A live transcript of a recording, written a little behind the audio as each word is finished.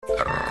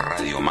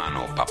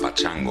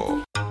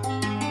Chango.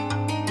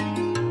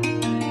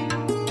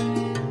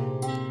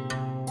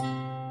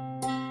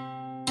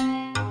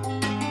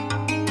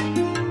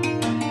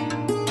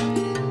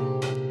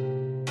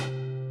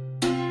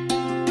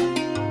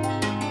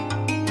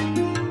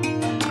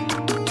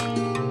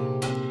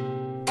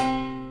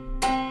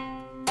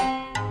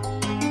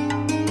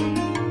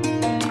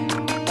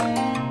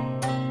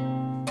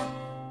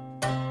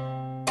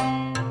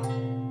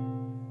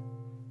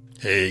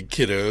 Hey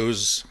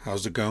kiddos,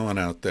 how's it going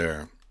out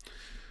there?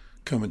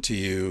 Coming to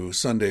you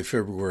Sunday,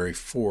 February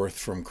 4th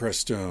from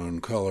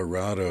Crestone,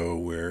 Colorado,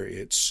 where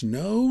it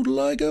snowed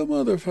like a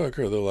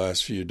motherfucker the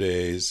last few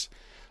days.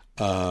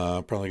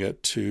 Probably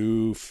got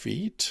 2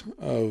 feet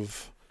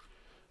of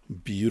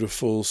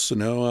beautiful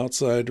snow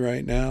outside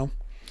right now.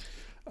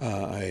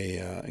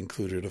 I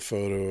included a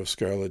photo of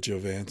Scarlett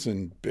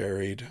Johansson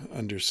buried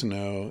under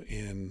snow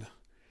in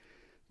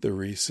the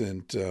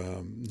recent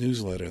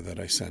newsletter that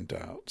I sent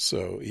out.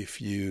 So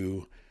if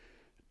you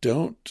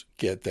don't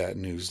get that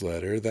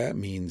newsletter, that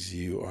means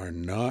you are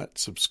not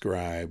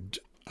subscribed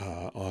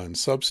on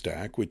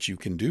Substack, which you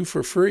can do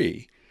for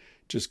free.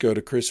 Just go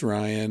to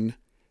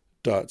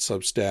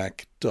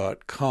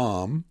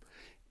chrisryan.substack.com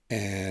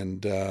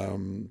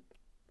and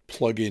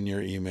plug in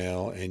your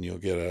email, and you'll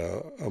get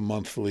a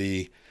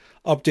monthly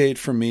update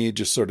from me,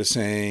 just sort of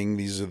saying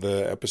these are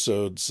the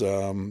episodes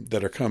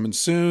that are coming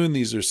soon.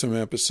 These are some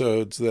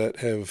episodes that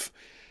have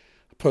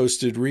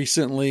posted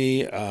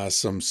recently,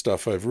 some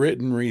stuff I've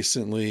written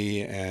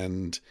recently,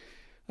 and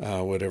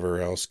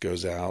whatever else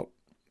goes out,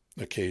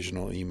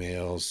 occasional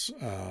emails.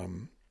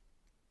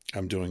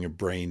 I'm doing a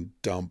brain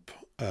dump,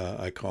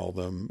 I call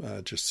them,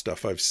 just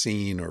stuff I've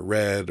seen or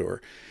read,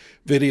 or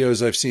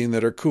videos I've seen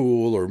that are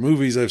cool, or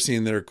movies I've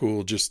seen that are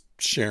cool, just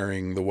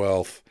sharing the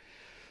wealth.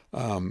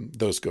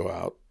 Those go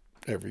out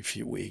every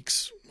few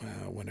weeks,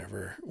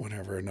 whenever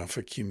enough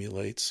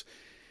accumulates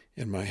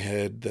in my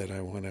head that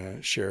I want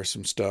to share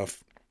some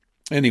stuff.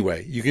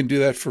 Anyway, you can do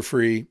that for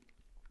free.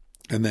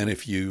 And then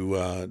if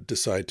you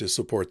decide to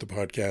support the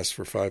podcast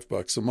for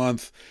 $5 a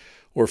month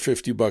or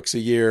 $50 a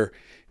year,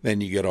 then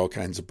you get all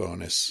kinds of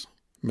bonus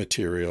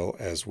material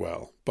as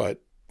well.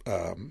 But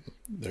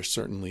there's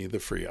certainly the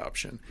free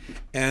option.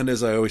 And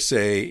as I always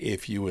say,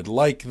 if you would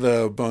like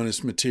the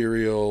bonus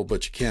material,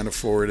 but you can't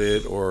afford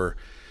it, or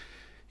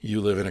you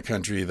live in a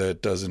country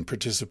that doesn't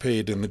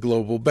participate in the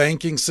global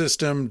banking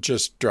system,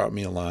 just drop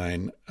me a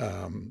line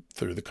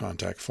through the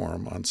contact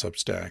form on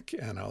Substack,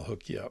 and I'll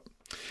hook you up.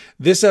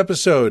 This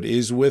episode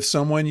is with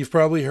someone you've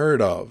probably heard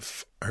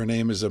of. Her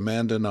name is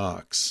Amanda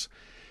Knox.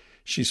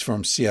 She's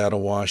from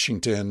Seattle,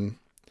 Washington,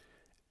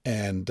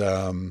 and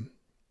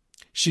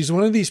she's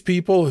one of these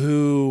people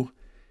who,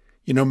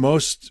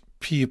 most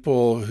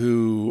people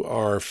who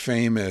are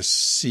famous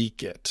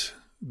seek it.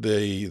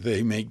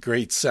 They make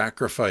great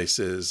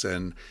sacrifices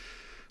and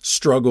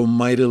struggle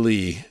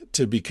mightily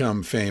to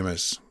become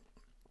famous.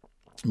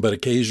 But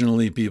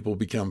occasionally people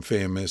become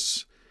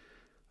famous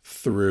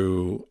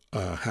through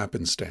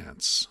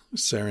happenstance,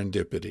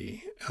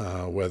 serendipity,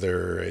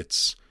 whether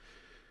it's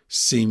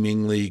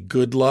seemingly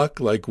good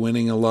luck, like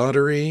winning a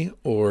lottery,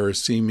 or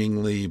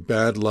seemingly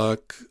bad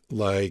luck,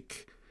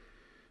 like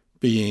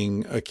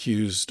being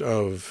accused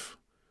of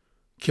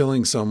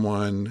killing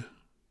someone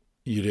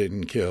you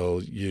didn't kill,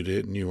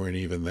 you weren't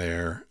even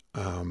there,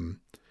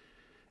 and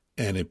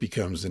it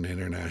becomes an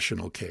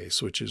international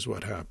case, which is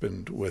what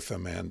happened with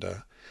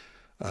Amanda.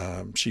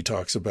 She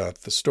talks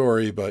about the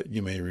story, but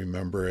you may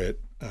remember it.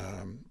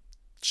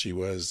 She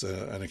was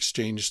an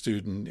exchange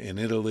student in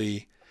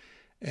Italy,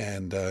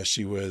 and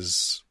she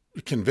was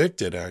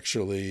convicted,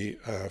 actually,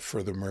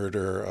 for the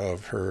murder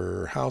of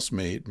her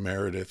housemate,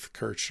 Meredith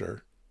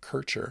Kircher,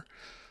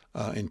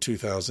 in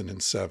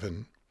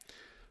 2007.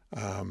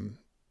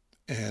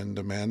 And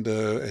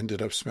Amanda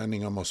ended up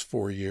spending almost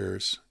 4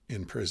 years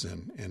in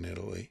prison in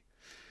Italy.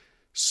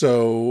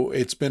 So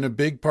it's been a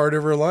big part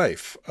of her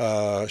life.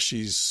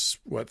 She's,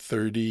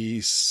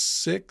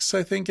 36,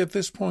 I think, at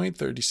this point,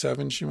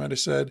 37, she might have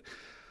said.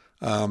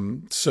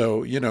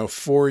 So,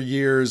 4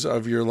 years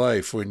of your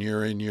life when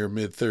you're in your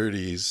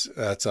mid-30s,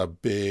 that's a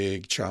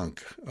big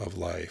chunk of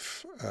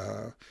life.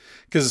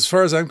 Because as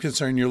far as I'm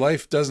concerned, your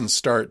life doesn't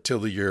start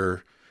till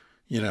you're,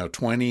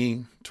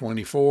 20,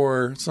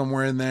 24,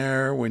 somewhere in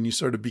there, when you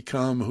sort of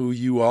become who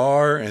you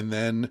are. And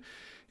then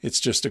it's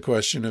just a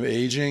question of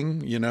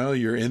aging.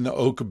 You're in the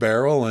oak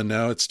barrel, and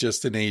now it's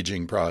just an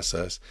aging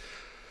process.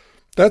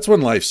 That's when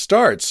life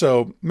starts.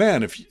 So,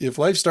 man, if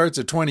life starts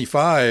at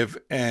 25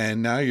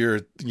 and now you're,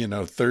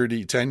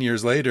 30, 10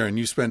 years later, and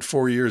you spent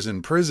 4 years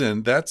in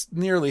prison, that's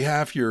nearly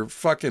half your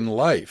fucking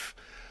life.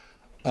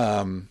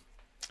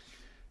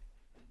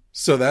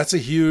 So that's a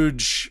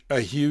huge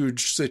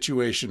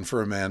situation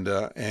for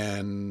Amanda.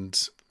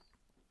 And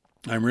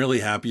I'm really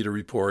happy to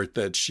report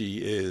that she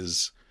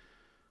is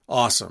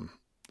awesome.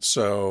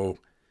 So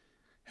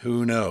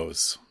who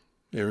knows?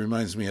 It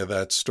reminds me of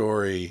that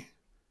story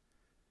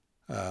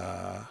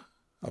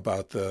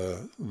about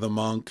the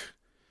monk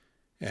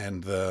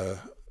and the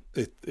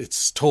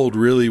it's told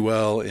really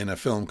well in a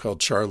film called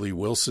Charlie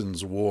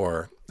Wilson's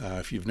War.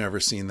 If you've never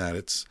seen that,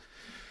 it's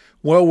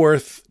well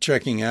worth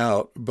checking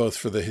out, both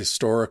for the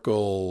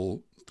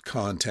historical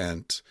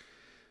content,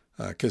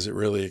 because it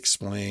really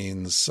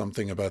explains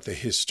something about the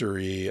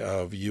history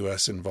of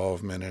U.S.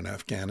 involvement in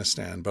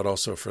Afghanistan, but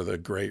also for the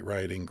great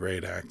writing,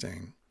 great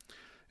acting.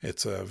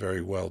 It's a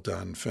very well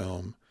done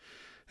film.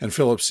 And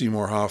Philip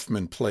Seymour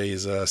Hoffman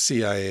plays a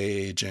CIA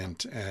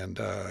agent, and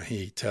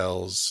he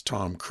tells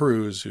Tom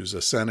Cruise, who's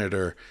a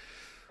senator,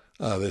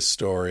 this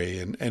story.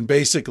 And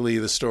basically,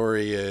 the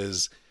story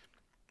is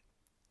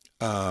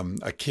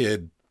a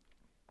kid,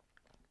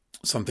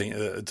 something,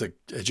 it's a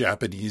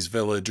Japanese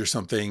village or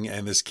something,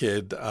 and this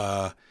kid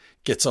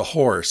gets a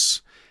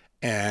horse.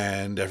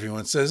 And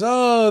everyone says,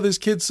 "Oh, this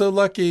kid's so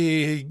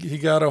lucky. He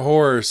got a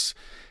horse."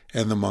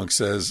 And the monk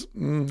says,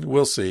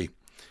 "We'll see."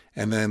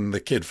 And then the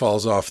kid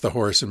falls off the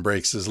horse and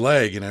breaks his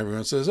leg. And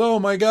everyone says, "Oh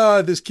my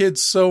God, this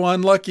kid's so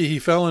unlucky. He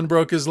fell and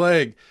broke his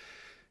leg."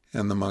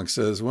 And the monk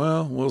says,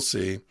 "Well, we'll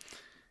see."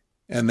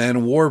 And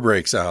then war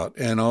breaks out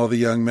and all the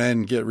young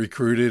men get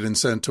recruited and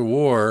sent to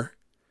war,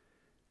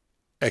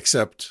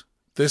 except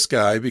this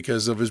guy,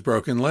 because of his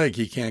broken leg,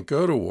 he can't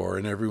go to war.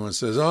 And everyone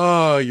says,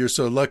 "Oh, you're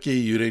so lucky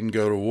you didn't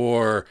go to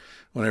war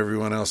when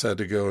everyone else had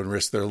to go and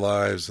risk their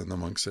lives." And the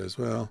monk says,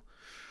 "Well,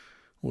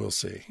 we'll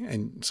see."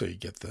 And so you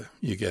get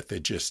the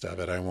gist of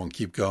it. I won't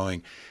keep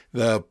going.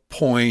 The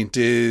point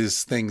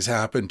is, things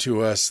happen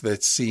to us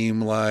that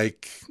seem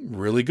like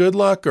really good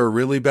luck or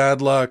really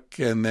bad luck,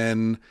 and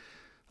then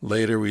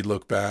later we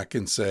look back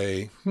and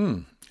say,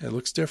 it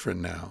looks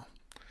different now.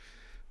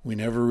 We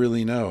never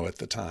really know at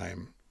the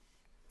time.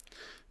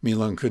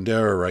 Milan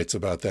Kundera writes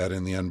about that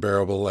in The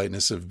Unbearable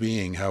Lightness of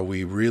Being, how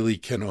we really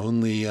can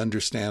only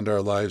understand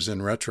our lives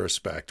in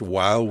retrospect.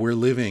 While we're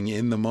living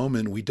in the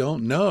moment, we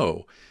don't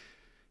know,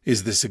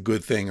 is this a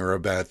good thing or a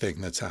bad thing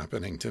that's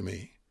happening to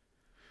me?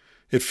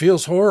 It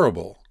feels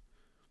horrible,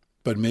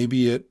 but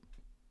maybe it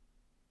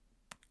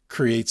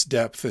creates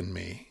depth in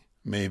me.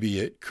 Maybe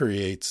it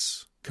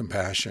creates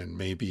compassion.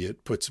 Maybe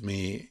it puts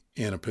me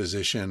in a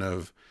position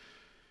of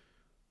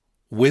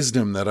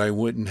wisdom that I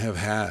wouldn't have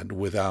had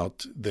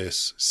without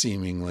this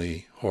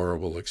seemingly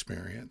horrible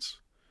experience.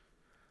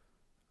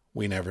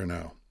 We never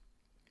know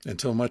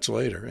until much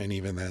later. And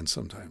even then,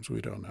 sometimes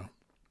we don't know.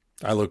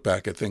 I look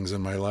back at things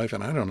in my life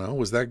and I don't know,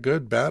 was that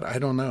good, bad? I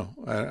don't know.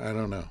 I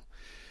don't know.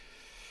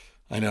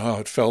 I know how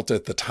it felt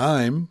at the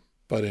time,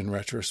 but in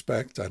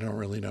retrospect, I don't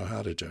really know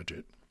how to judge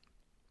it.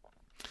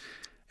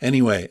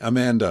 Anyway,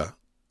 Amanda,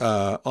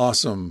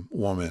 awesome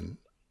woman,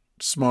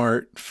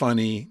 smart,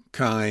 funny,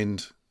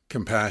 kind,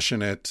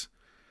 compassionate.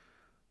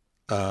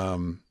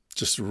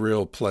 Just a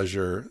real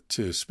pleasure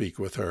to speak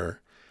with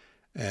her.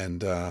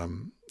 And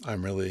I'm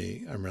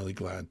really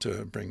glad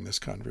to bring this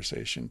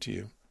conversation to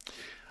you.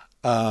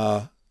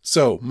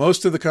 So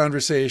most of the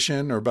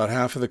conversation, or about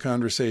half of the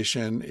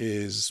conversation,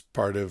 is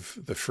part of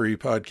the free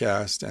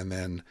podcast. And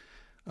then,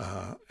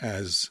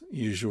 as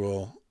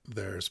usual,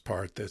 there's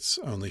part that's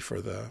only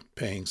for the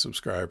paying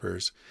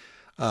subscribers.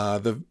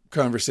 The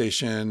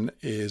conversation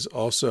is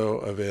also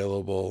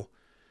available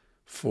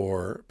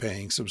for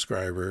paying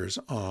subscribers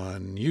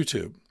on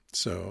YouTube.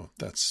 So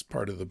that's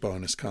part of the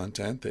bonus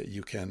content, that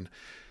you can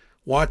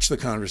watch the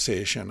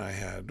conversation I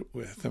had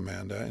with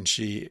Amanda. And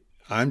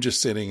I'm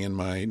just sitting in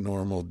my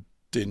normal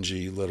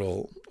dingy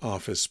little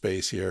office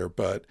space here,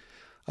 but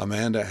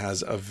Amanda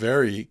has a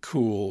very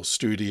cool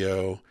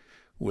studio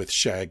with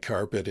shag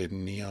carpet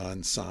and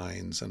neon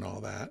signs and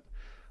all that,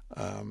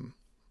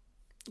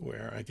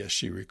 where I guess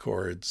she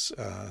records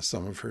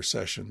some of her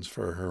sessions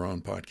for her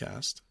own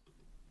podcast.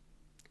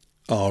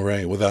 All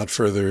right, without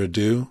further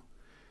ado,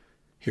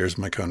 here's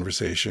my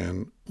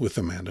conversation with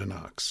Amanda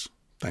Knox.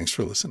 Thanks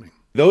for listening.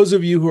 Those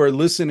of you who are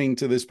listening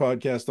to this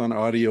podcast on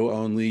audio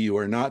only, you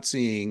are not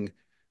seeing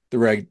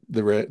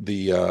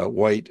the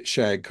white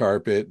shag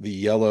carpet, the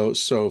yellow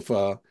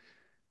sofa,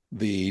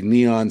 the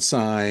neon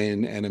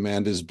sign, and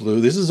Amanda's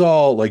blue. This is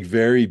all like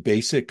very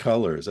basic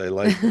colors. I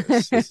like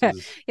this. This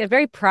is Yeah,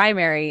 very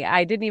primary.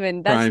 That's not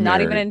even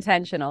primary.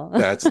 intentional.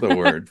 That's the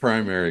word,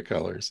 primary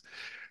colors.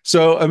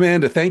 So,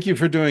 Amanda, thank you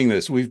for doing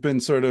this. We've been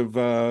sort of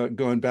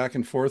going back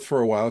and forth for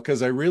a while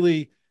because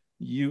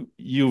you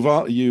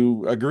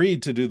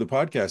agreed to do the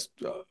podcast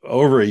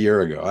over a year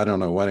ago. I don't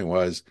know when it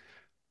was.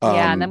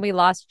 Yeah, and then Um, we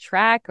lost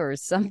track or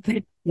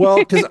something. well,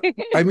 because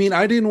I mean,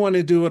 I didn't want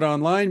to do it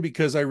online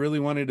because I really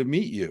wanted to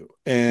meet you,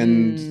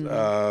 and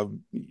Mm,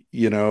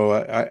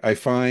 I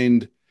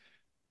find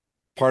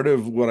part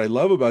of what I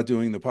love about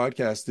doing the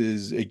podcast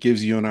is it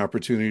gives you an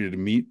opportunity to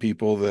meet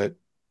people that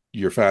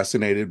you're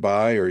fascinated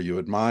by or you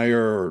admire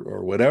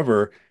or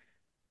whatever.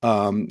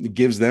 It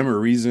gives them a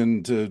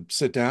reason to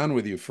sit down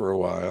with you for a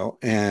while.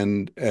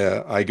 And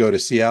I go to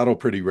Seattle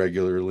pretty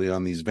regularly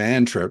on these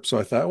van trips. So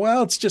I thought, well,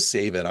 let's just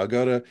save it. I'll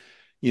go to,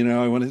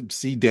 I want to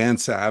see Dan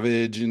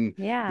Savage, and,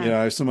 yeah.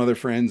 I have some other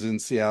friends in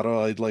Seattle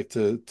I'd like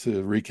to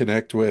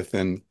reconnect with.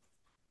 And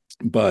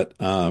but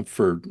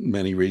for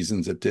many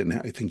reasons it didn't.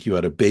 I think you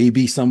had a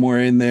baby somewhere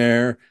in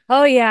there.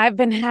 Oh yeah, I've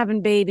been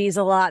having babies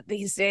a lot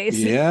these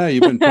days. Yeah,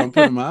 you've been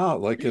pumping them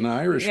out like an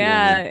Irish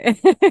woman. Yeah.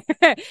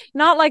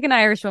 Not like an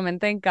Irish woman,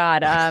 thank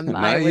God. I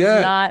Not was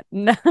yet. not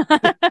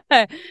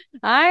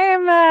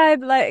I'm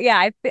like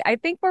yeah, I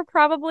think we're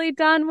probably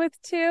done with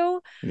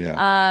two.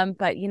 Yeah.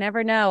 But you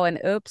never know, and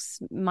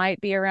oops might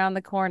be around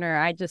the corner.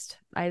 I just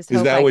Is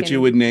hope that I what you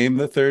can would name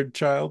the third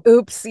child?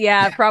 oops,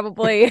 yeah,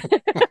 probably.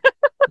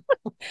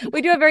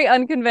 We do have very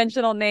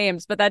unconventional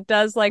names, but that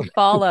does like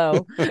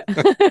follow.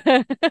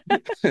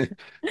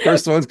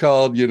 First one's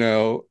called,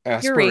 Eureka.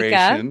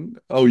 Aspiration.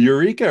 Oh,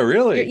 Eureka,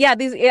 really? Yeah,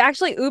 these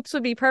actually oops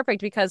would be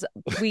perfect because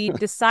we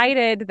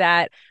decided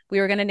that we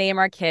were going to name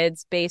our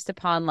kids based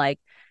upon like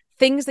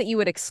things that you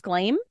would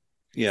exclaim.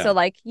 So Yeah.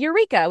 like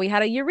Eureka, we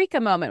had a Eureka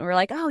moment. We were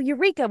like, oh,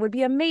 Eureka would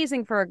be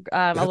amazing for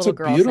a That's little a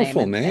girl's name,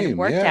 beautiful and it name.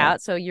 worked Yeah.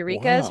 out. So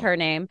Eureka is Wow. her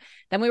name.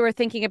 Then we were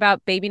thinking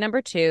about baby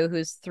number two,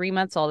 who's 3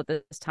 months old at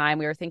this time.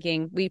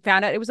 We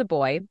found out it was a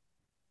boy.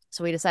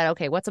 So we decided,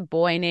 okay, what's a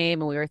boy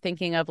name? And we were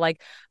thinking of like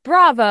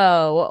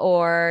Bravo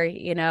or,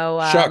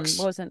 what Shucks.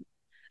 was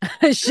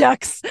it?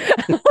 Shucks.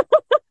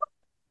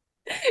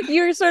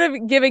 You were sort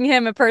of giving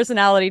him a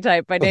personality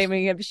type by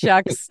naming him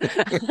Shucks.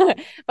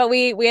 But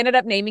we ended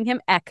up naming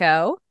him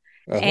Echo.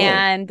 Oh,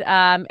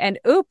 And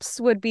Oops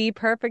would be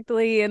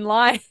perfectly in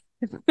line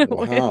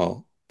with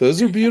wow.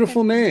 Those are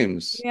beautiful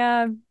names.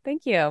 yeah,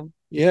 thank you.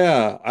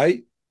 Yeah,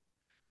 I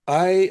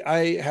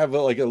have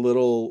like a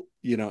little,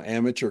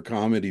 amateur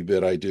comedy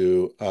bit I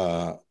do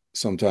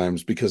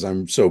sometimes because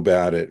I'm so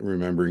bad at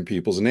remembering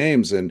people's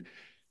names. And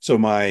so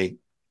my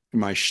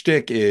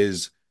shtick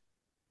is,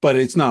 but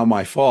it's not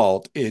my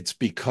fault. It's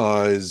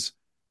because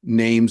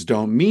names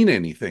don't mean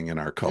anything in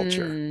our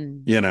culture.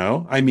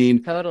 Mm, I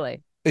mean,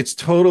 totally. it's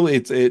totally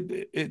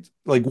it's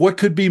like what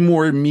could be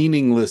more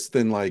meaningless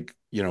than like,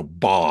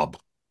 Bob.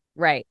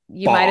 Right.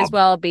 You might as Bob.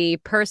 well be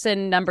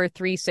person number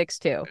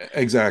 362.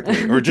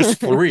 Exactly. Or just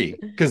three,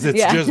 because it's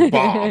Yeah. just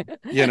Bob,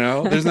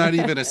 There's not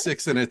even a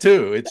six and a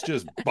two. It's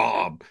just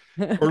Bob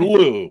or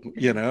Lou.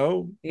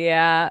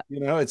 Yeah,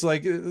 It's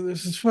like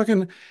this is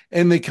fucking,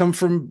 and they come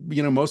from,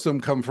 most of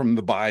them come from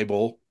the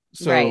Bible.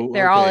 right. So,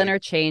 They're all okay,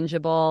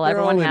 interchangeable. they're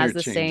Everyone all has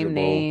the same interchangeable.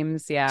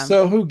 names. Yeah.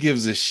 So who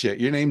gives a shit?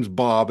 Your name's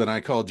Bob and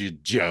I called you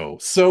Joe.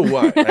 So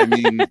what? I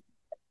mean,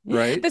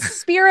 right? The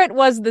spirit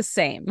was the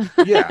same.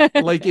 Yeah.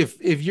 Like if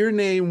your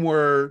name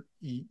were,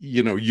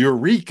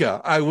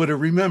 Eureka, I would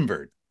have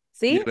remembered,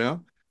 See? you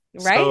know?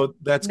 Right? So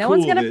that's No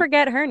one's cool gonna that,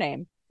 forget her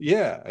name.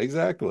 yeah,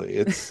 exactly.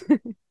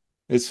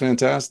 It's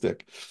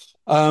fantastic.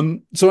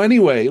 So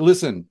anyway,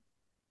 listen,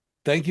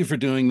 thank you for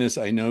doing this.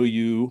 I know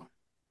you,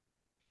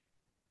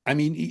 I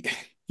mean,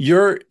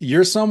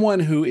 you're someone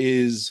who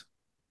is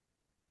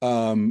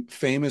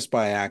famous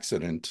by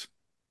accident,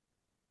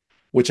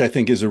 which I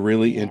think is a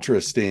really Yeah.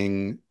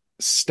 interesting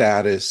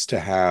status to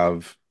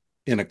have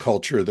in a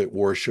culture that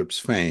worships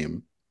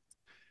fame.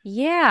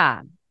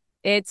 Yeah.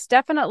 It's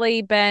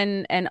definitely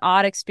been an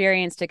odd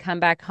experience to come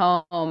back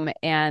home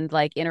and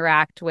like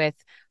interact with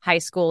high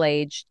school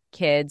age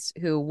kids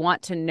who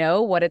want to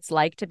know what it's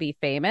like to be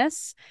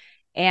famous.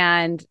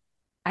 And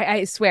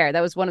I swear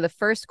that was one of the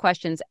first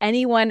questions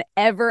anyone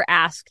ever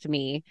asked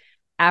me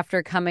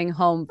after coming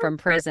home from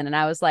prison. And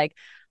I was like,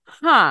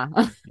 huh,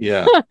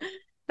 Yeah,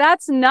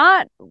 that's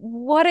not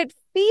what it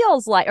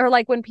feels like. Or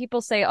like when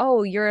people say,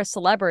 oh, you're a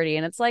celebrity.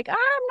 And it's like, I'm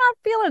not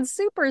feeling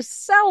super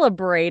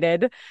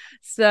celebrated.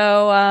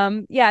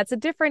 So, yeah, it's a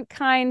different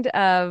kind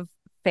of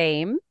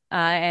fame.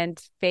 And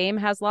fame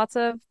has lots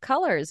of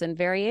colors and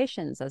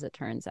variations, as it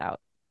turns out.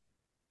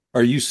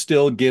 are you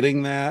still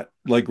getting that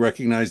like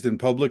recognized in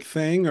public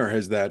thing, or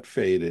has that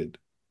faded?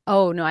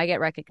 Oh, no, I get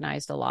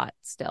recognized a lot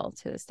still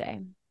to this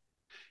day.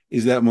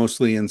 Is that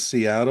mostly in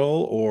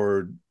Seattle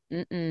or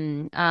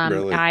Mm-mm.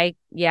 really?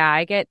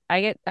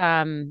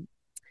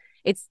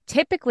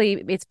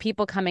 It's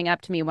people coming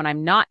up to me when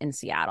I'm not in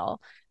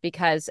Seattle,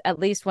 because at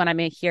least when I'm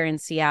here in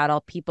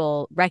Seattle,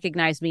 people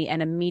recognize me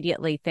and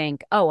immediately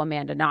think, oh,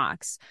 Amanda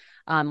Knox.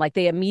 Like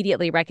they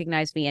immediately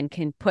recognize me and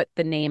can put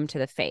the name to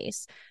the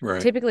face.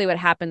 Right, Typically, what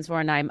happens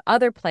when I'm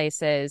other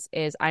places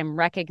is I'm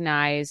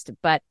recognized,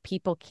 but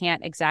people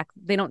can't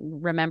they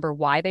don't remember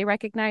why they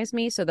recognize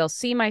me. So they'll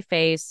see my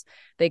face.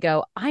 They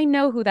go, I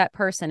know who that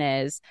person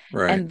is.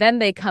 right, And then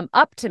they come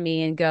up to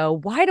me and go,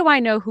 why do I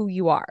know who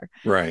you are?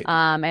 right.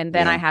 And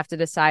then I Yeah, have to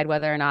decide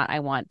whether or not I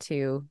want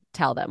to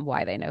tell them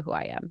why they know who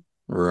I am.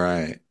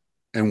 right.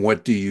 And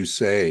what do you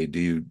say?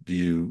 Do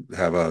you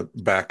have a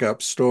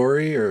backup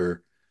story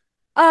or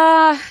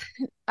Uh,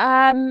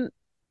 um,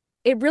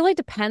 it really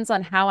depends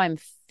on how I'm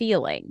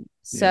feeling.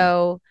 yeah,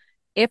 So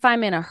if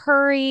I'm in a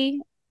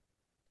hurry,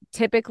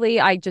 typically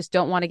I just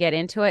don't want to get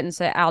into it and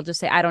say, I'll just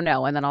say, I don't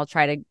know, and then I'll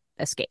try to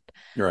escape.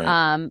 right,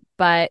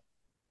 But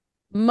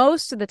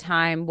most of the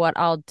time, what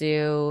I'll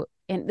do,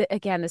 and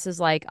again, this is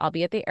like I'll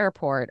be at the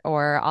airport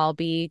or I'll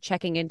be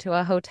checking into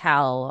a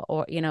hotel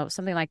or,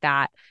 something like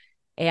that.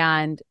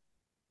 And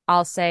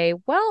I'll say,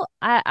 well,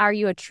 are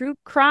you a true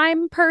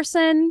crime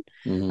person?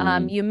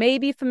 Mm, You may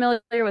be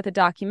familiar with a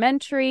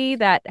documentary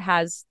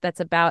that's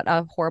about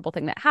a horrible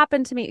thing that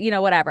happened to me,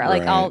 whatever.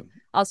 Like right.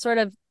 I'll sort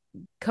of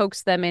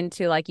coax them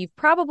into like, you've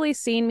probably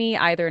seen me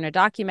either in a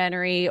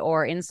documentary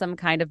or in some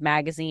kind of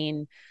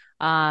magazine,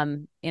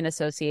 in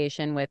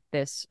association with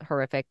this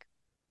horrific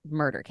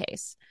murder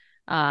case.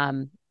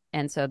 Um,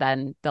 and so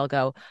then they'll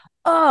go,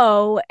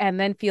 oh, and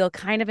then feel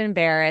kind of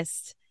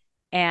embarrassed.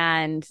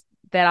 And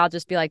then I'll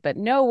just be like, but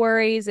no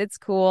worries, it's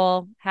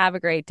cool. Have a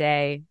great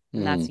day.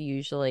 And that's Mm,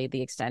 usually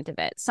the extent of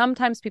it.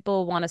 Sometimes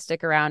people want to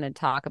stick around and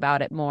talk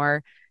about it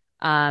more,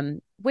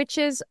 which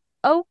is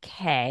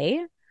okay.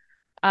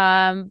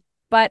 Um,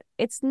 but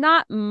it's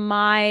not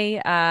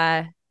my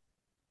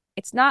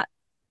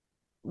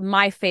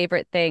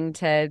favorite thing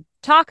to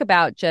talk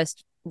about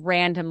just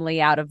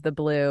randomly out of the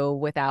blue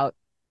without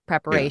yeah.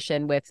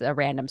 preparation with a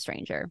random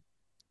stranger.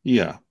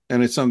 Yeah.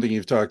 And it's something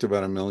you've talked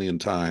about a million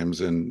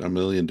times in a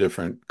million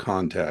different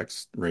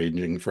contexts,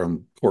 ranging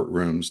from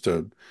courtrooms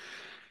to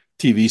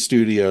TV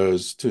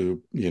studios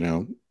to,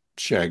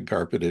 shag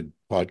carpeted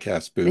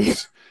podcast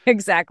booths.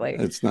 Exactly.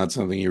 It's not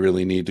something you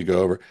really need to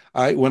go over.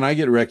 When I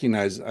get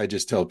recognized, I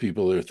just tell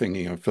people they're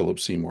thinking of Philip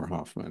Seymour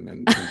Hoffman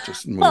and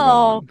just move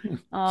Oh, on.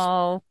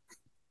 oh.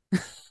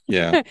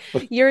 Yeah.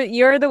 But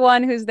You're the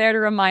one who's there to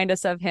remind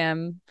us of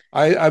him.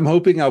 I'm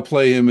hoping I'll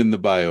play him in the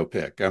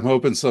biopic. I'm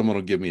hoping someone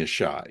will give me a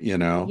shot, You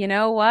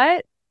know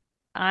what?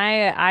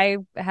 I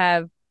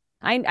have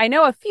I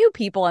know a few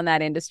people in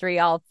that industry.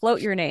 I'll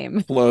float your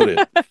name. Float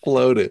it,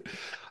 float it.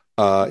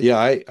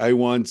 Yeah, I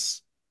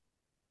once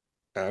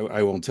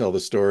I won't tell the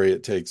story,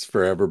 it takes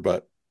forever,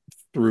 but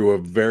through a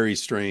very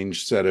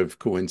strange set of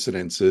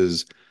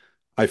coincidences,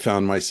 I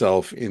found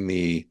myself in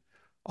the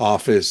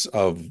office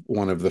of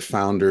one of the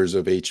founders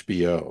of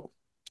HBO.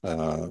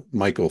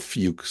 Michael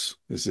Fuchs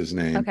is his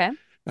name. Okay.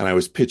 And I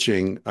was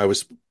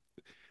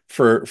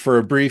for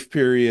a brief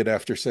period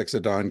after Sex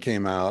at Dawn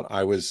came out,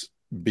 I was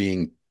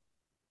being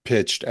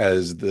pitched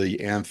as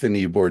the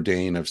Anthony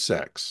Bourdain of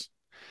sex.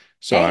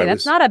 So Hey, I that's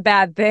was, not a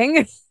bad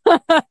thing.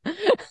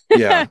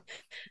 yeah,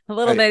 A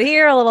little I, bit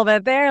here, a little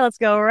bit there. Let's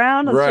go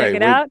around. Let's check right.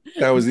 it out.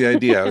 That was the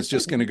idea. I was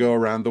just going to go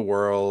around the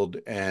world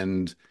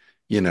and,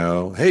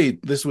 hey,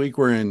 this week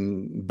we're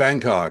in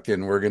Bangkok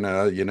and we're going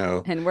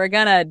to, And we're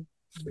gonna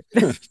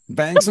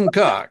bang some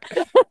cock.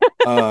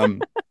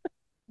 Um,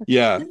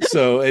 yeah.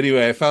 So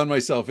anyway, I found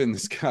myself in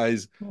this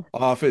guy's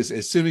office.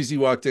 As soon as he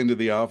walked into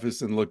the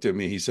office and looked at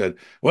me, he said,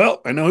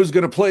 "Well, I know who's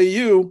going to play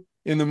you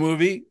in the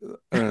movie."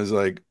 And I was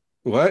like,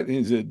 "What?"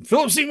 He said,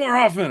 "Philip Seymour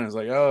Hoffman." I was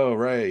like, "Oh,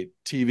 right,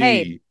 hey,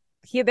 TV."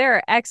 there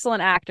are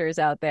excellent actors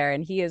out there,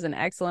 and he is an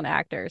excellent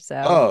actor.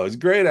 So, Oh, he's a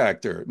great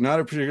actor. Not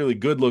a particularly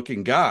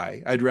good-looking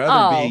guy. I'd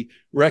rather oh, be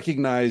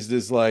recognized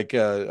as like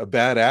a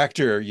bad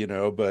actor,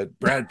 but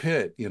Brad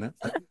Pitt,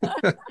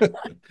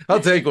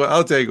 I'll take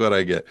what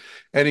I get.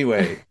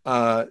 Anyway,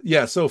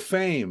 yeah, so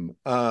fame.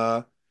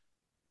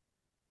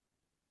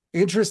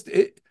 Interest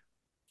it,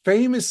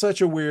 fame is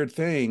such a weird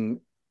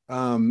thing.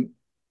 Um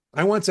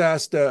I once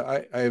asked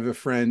I have a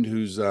friend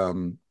who's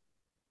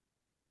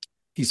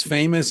he's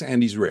famous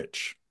and he's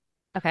rich.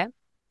 okay,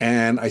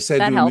 And I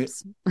said that to him,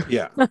 helps.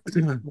 yeah.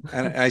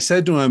 And I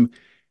said to him,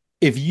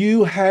 if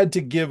you had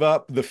to give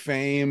up the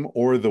fame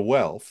or the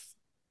wealth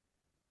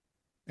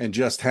and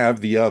just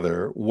have the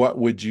other, what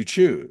would you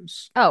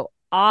choose? Oh,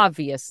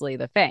 obviously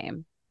the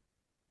fame.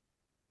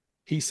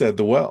 He said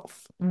the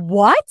wealth.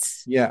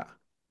 What? Yeah.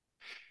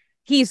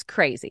 He's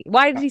crazy.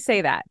 Why did he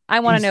say that?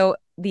 I want to He's know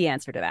the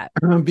answer to that.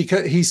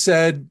 because he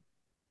said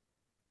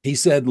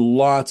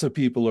lots of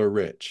people are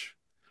rich,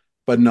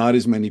 but not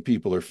as many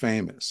people are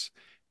famous.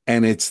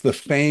 And it's the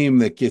fame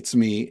that gets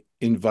me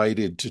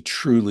invited to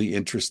truly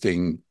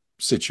interesting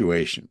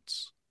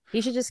situations.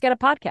 He should just get a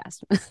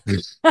podcast.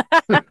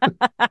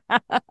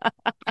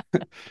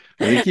 I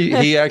think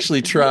he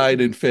actually tried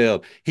and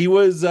failed. He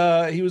was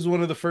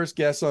one of the first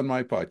guests on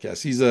my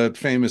podcast. He's a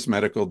famous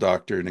medical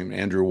doctor named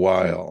Andrew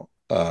Weil.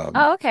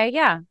 Oh, okay.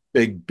 Yeah.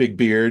 Big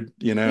beard,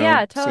 Yeah,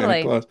 Santa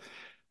totally. Claus.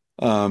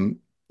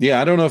 Yeah,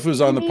 I don't know if it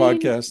was I on the mean,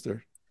 podcast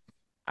or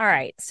all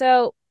right.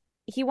 So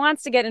he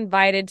wants to get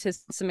invited to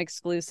some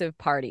exclusive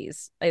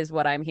parties, is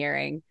what I'm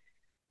hearing.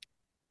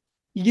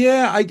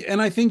 yeah,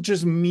 I think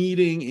just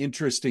meeting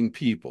interesting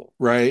people,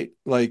 right?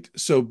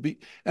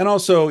 And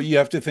also you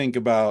have to think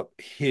about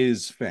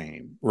his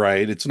fame,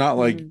 right? It's not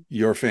like Hmm.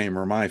 your fame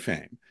or my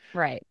fame.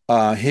 Right.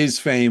 His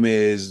fame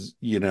is,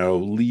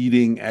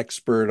 leading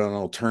expert on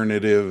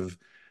alternative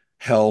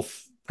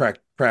health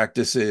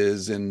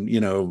practices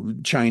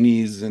and,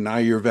 Chinese and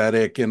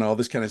Ayurvedic and all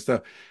this kind of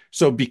stuff.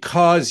 So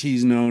because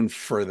he's known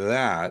for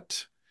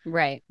that,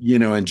 Right.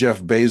 and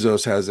Jeff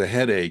Bezos has a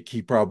headache,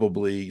 he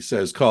probably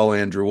says, call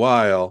Andrew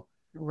Weil,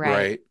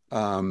 Right.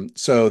 right?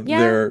 So Yeah, I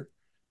they're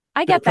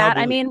get that. I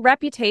probably mean,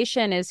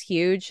 reputation is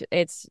huge.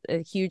 It's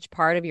a huge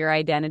part of your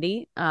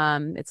identity.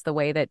 It's the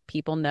way that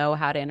people know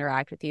how to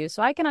interact with you.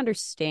 So I can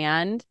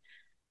understand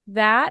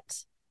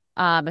that,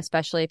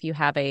 especially if you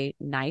have a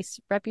nice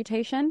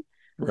reputation,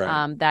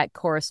 right. that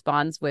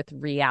corresponds with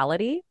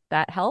reality.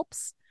 That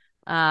helps.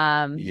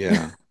 Um,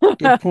 Yeah.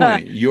 Good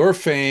point. Your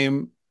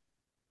fame,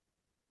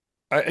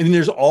 I mean,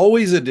 there's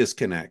always a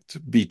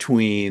disconnect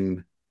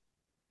between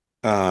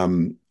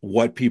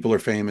what people are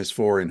famous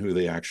for and who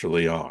they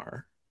actually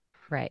are.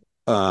 right.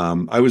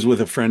 I was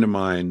with a friend of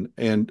mine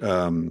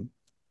and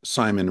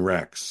Simon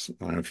Rex.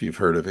 I don't know if you've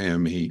heard of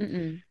him.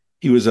 Mm-mm.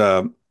 He was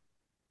a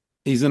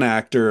he's an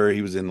actor.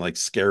 He was in like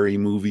Scary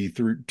Movie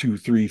 2,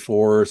 3,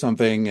 4 or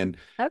something. And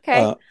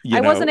Okay. you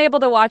I wasn't know, able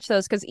to watch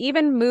those because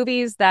even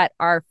movies that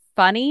are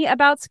funny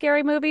about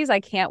scary movies, I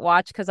can't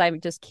watch because I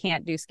just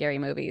can't do scary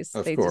movies.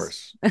 of They just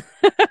course.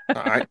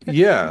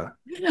 Yeah.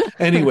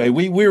 Anyway,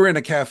 we were in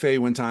a cafe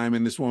one time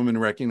and this woman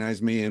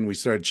recognized me and we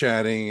started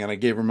chatting and I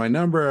gave her my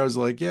number. I was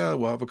like, "Yeah,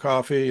 we'll have a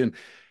coffee." And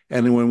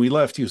then when we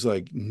left, he was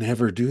like,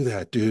 "Never do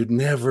that, dude.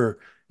 Never,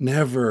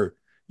 never,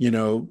 you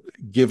know,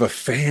 give a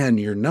fan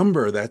your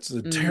number. That's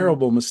a Mm,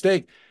 terrible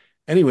mistake."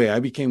 Anyway, I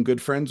became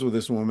good friends with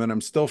this woman.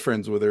 I'm still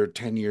friends with her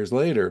 10 years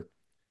later.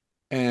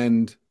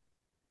 And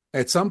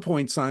at some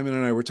point, Simon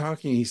and I were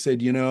talking. He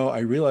said, I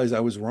realized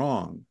I was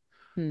wrong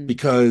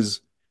mm,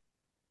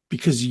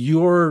 because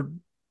you're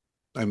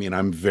I mean,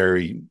 I'm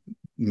very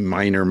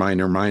minor,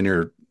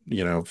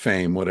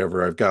 fame,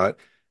 whatever I've got.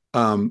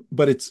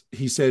 But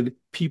he said,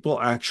 people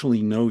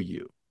actually know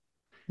you.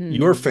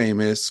 You're mm.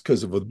 famous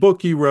because of a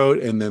book you wrote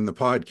and then the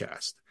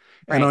podcast.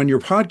 And Right, on your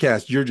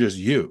podcast, you're just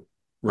you,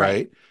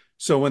 right, right?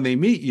 So when they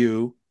meet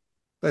you,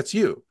 that's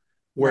you.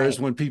 Whereas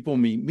right. when people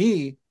meet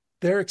me,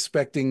 they're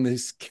expecting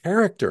this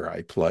character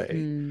I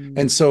play.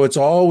 And Mm, so it's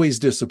always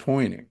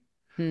disappointing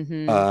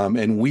hmm.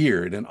 and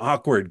weird and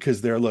awkward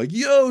because they're like,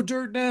 "Yo,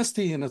 Dirt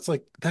Nasty," and it's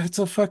like that's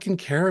a fucking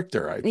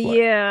character I play.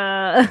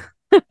 Yeah.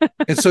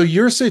 And so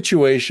your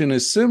situation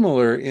is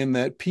similar in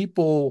that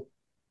people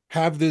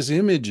have this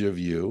image of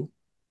you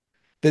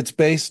that's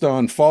based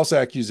on false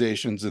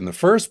accusations in the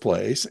first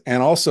place,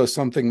 and also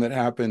something that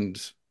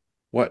happened,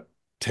 what,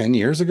 10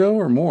 years ago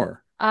or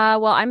more?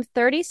 Well, I'm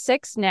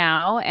 36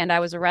 now, and I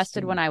was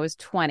arrested when I was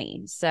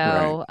 20.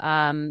 Right, So,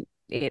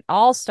 it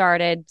all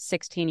started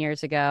 16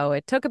 years ago.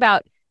 It took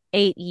about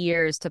 8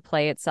 years to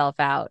play itself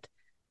out.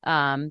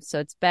 So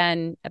it's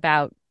been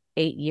about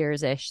 8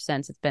 years-ish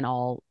since it's been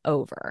all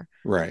over.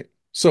 right.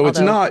 So it's Although,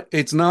 not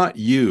it's not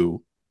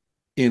you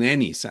in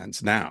any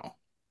sense now.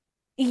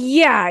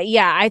 yeah,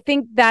 yeah, I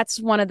think that's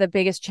one of the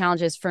biggest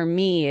challenges for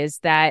me is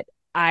that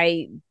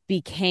I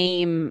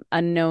became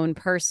a known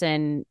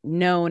person,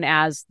 known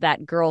as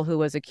that girl who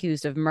was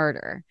accused of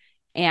murder.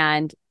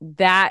 And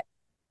that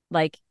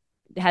like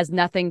has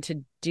nothing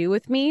to do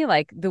with me.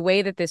 Like the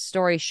way that this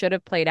story should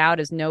have played out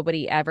is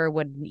nobody ever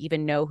would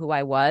even know who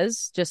I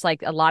was. Just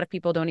like a lot of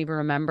people don't even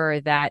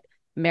remember that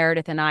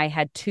Meredith and I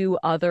had two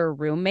other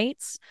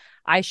roommates.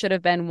 I should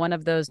have been one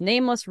of those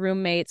nameless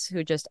roommates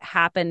who just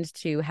happened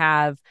to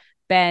have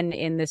been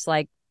in this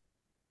like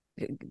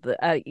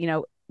you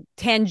know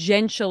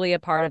tangentially a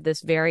part of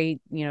this very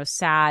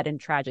sad and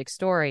tragic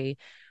story,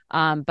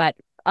 but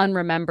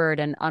unremembered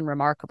and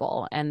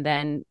unremarkable. And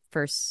then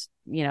for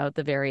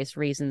the various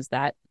reasons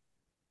that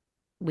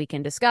we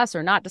can discuss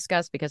or not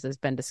discuss because it's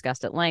been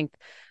discussed at length,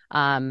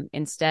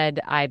 instead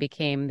I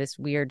became this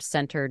weird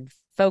centered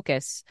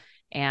focus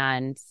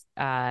and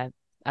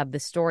of the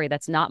story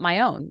that's not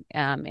my own,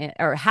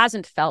 or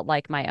hasn't felt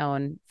like my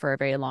own for a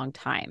very long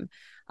time.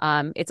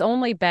 It's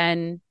only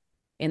been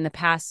in the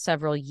past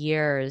several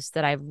years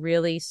that I've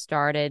really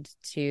started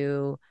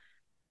to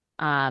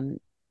um,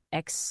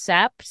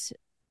 accept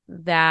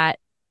that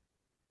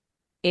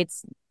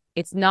it's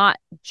it's not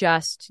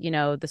just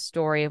the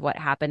story of what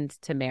happened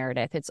to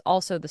Meredith. It's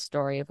also the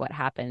story of what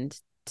happened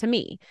to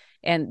me,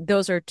 and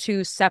those are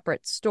two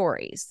separate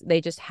stories.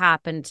 They just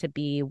happen to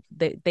be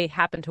they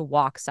happen to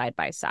walk side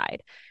by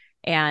side.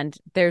 And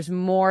there's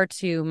more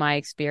to my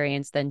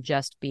experience than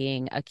just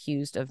being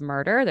accused of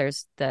murder.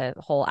 There's the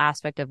whole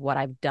aspect of what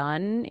I've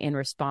done in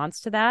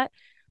response to that.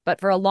 But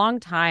for a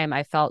long time,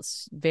 I felt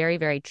very,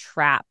 very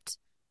trapped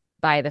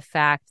by the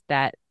fact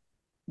that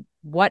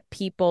what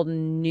people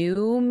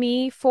knew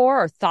me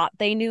for or thought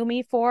they knew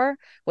me for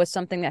was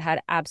something that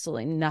had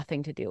absolutely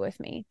nothing to do with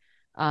me.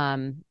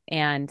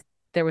 And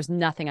there was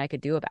nothing I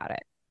could do about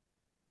it.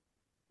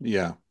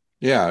 Yeah.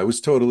 Yeah, it was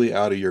totally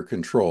out of your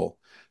control.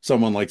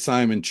 Someone like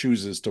Simon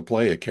chooses to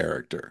play a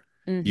character.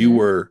 You Mm-hmm.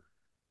 were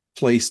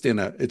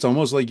it's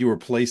almost like you were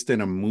placed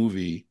in a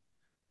movie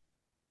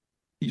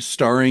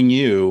starring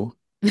you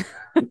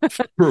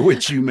for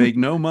which you make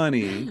no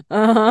money.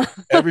 Uh-huh.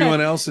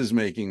 Everyone else is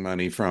making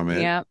money from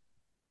it. Yeah.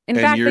 In And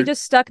fact, they you're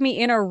just stuck me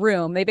in a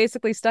room. They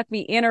basically stuck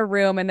me in a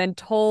room and then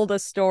told a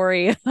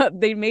story.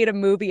 They made a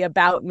movie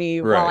about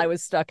me while I right.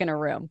 was stuck in a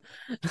room.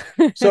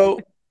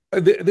 So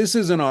this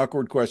is an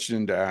awkward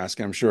question to ask.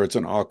 I'm sure it's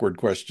an awkward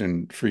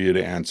question for you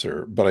to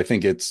answer, but I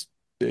think it's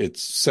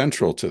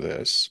central to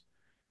this.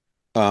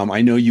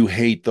 I know you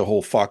hate the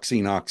whole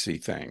Foxy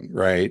Noxy thing,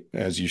 right?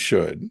 As you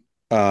should.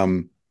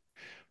 Um,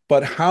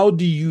 but how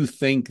do you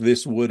think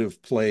this would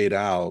have played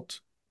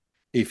out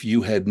if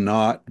you had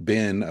not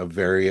been a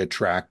very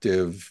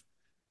attractive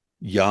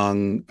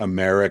young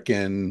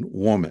American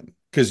woman?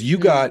 Because you Mm,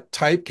 got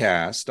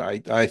typecast,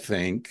 I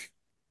think,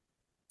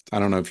 I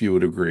don't know if you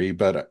would agree,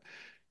 but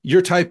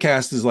your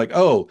typecast is like,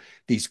 oh,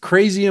 these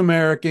crazy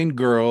American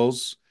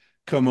girls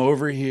come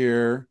over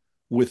here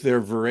with their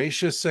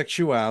voracious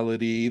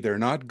sexuality. They're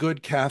not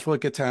good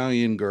Catholic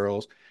Italian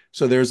girls.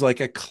 So there's like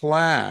a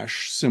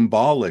clash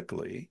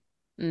symbolically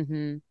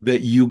Hmm.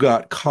 that you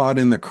got caught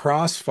in the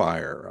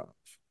crossfire of.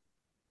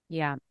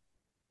 Yeah.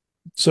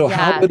 So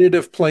how Yeah. would it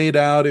have played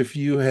out if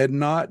you had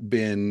not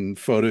been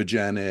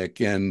photogenic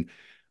and,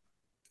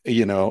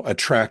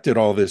 attracted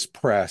all this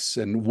press?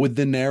 And would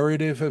the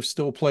narrative have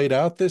still played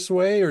out this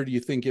way, or do you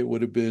think it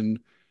would have been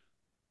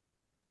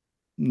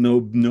no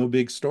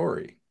big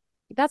story?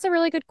 That's a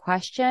really good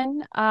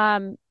question.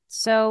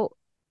 So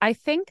I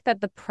think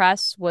that the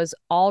press was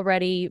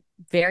already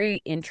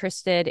very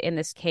interested in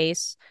this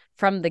case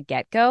from the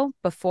get-go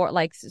before,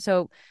 like,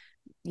 so,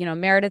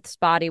 Meredith's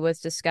body was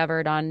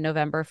discovered on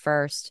November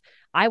 1st.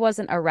 I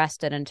wasn't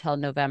arrested until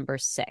November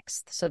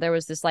 6th. So there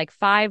was this like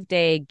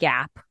 5-day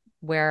gap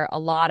where a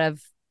lot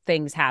of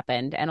things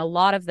happened, and a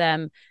lot of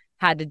them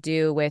had to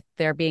do with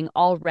there being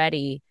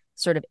already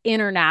sort of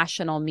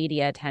international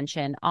media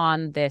attention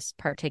on this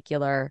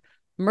particular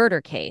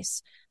murder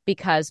case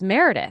because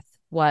Meredith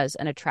was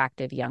an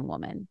attractive young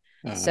woman.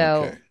 Okay.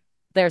 So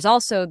there's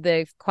also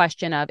the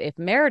question of if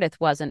Meredith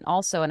wasn't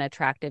also an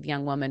attractive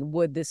young woman,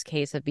 would this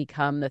case have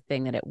become the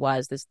thing that it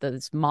was,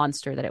 this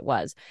monster that it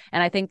was?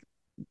 And I think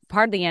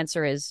part of the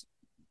answer is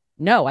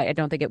no, I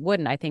don't think it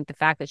wouldn't. I think the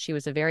fact that she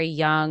was a very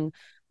young,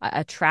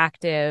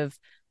 attractive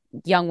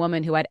young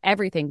woman who had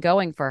everything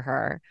going for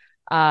her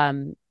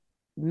um,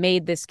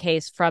 made this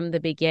case from the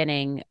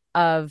beginning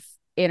of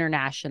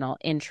international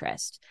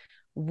interest.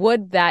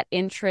 Would that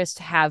interest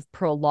have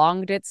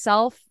prolonged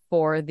itself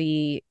for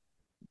the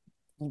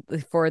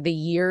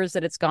years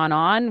that it's gone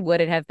on? Would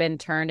it have been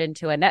turned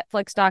into a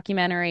Netflix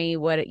documentary?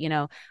 Would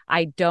it,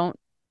 I don't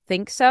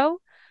think so.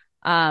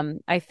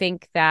 I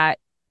think that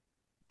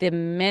the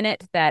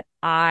minute that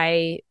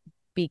I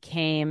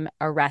became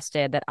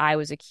arrested, that I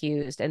was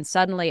accused, and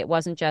suddenly it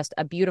wasn't just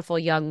a beautiful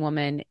young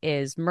woman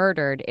is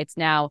murdered, it's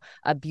now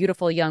a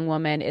beautiful young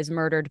woman is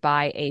murdered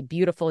by a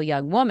beautiful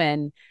young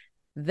woman.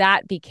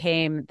 That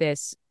became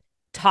this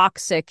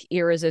toxic,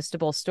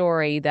 irresistible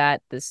story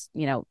that this,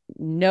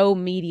 no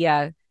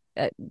media,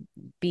 uh,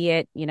 be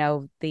it,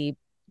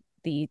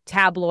 the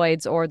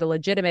tabloids or the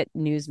legitimate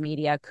news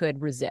media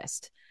could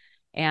resist.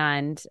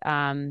 And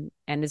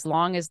as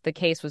long as the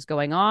case was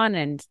going on,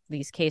 and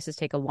these cases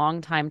take a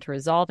long time to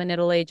resolve in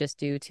Italy just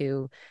due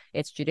to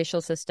its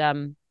judicial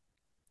system,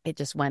 it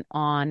just went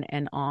on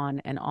and on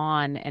and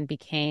on and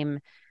became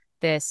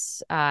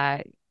this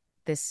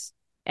this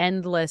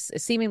endless,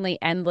 seemingly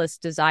endless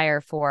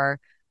desire for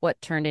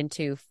what turned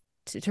into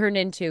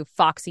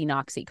Foxy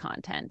Noxy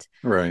content,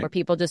 where Right.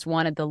 people just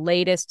wanted the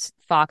latest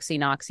Foxy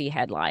Noxy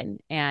headline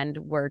and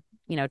were,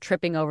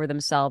 tripping over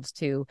themselves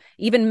to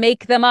even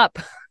make them up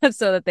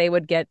so that they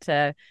would get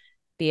to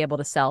be able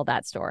to sell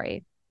that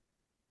story.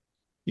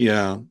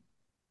 Yeah.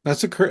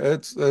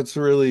 That's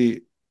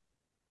really,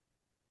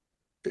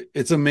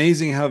 it's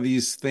amazing how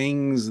these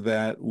things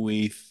that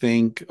we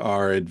think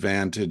are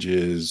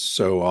advantages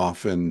so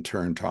often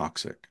turn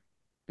toxic.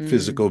 Mm.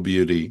 Physical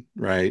beauty,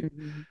 right?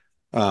 Mhm.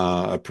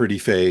 A pretty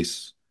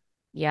face,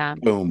 Yeah.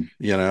 boom,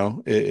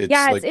 it's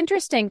Yeah, it's like,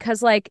 interesting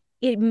because like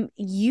it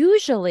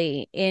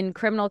usually in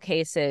criminal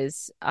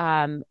cases,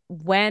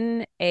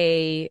 when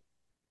a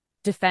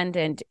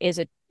defendant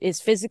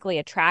is physically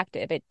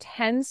attractive, it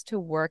tends to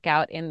work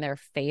out in their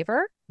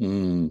favor.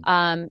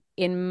 mm,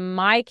 In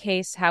my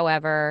case,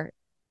 however,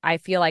 I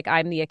feel like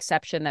I'm the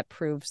exception that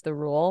proves the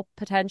rule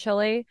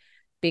potentially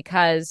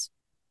because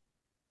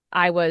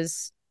I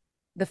was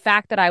the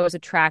fact that I was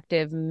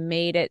attractive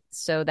made it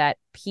so that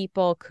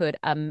people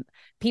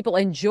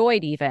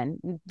enjoyed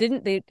even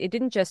didn't they it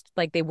didn't just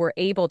like they were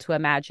able to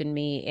imagine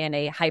me in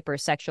a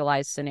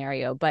hypersexualized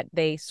scenario, but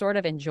they sort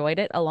of enjoyed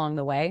it along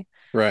the way.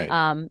 right.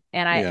 And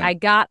Yeah.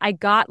 I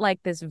got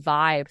like this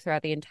vibe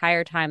throughout the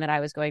entire time that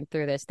I was going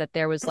through this, that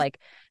there was like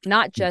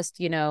not just,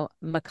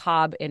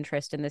 macabre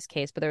interest in this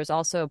case, but there was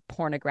also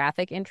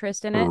pornographic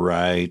interest in it.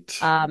 Right.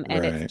 And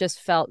it Right. just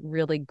felt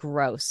really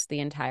gross the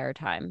entire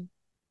time.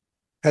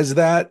 Has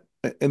that,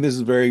 and this is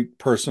very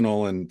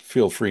personal and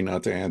feel free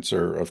not to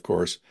answer, of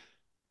course,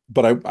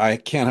 but I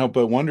can't help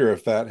but wonder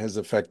if that has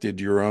affected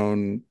your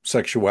own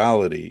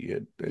sexuality.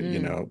 It,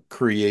 Mm.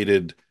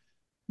 created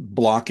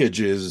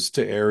blockages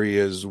to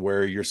areas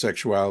where your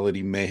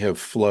sexuality may have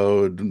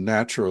flowed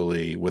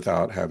naturally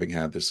without having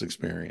had this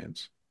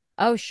experience.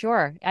 Oh,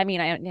 sure. I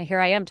mean, here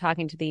I am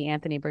talking to the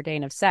Anthony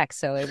Bourdain of sex,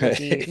 so it would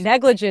be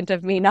negligent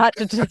of me not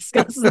to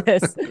discuss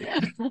this.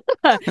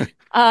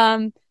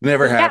 um,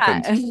 Never but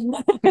happened.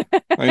 yeah.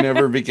 I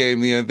never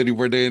became the Anthony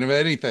Bourdain of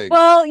anything.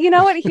 Well, you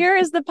know what? Here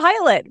is the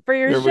pilot for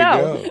your Here we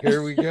show. go.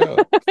 Here we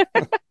go.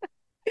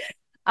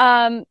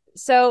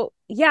 So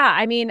yeah,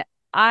 I mean,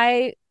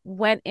 I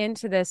went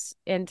into this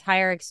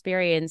entire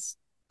experience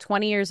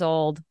 20 years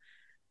old.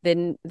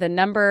 The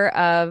number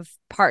of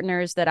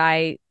partners that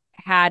I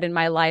had in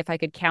my life, I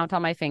could count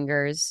on my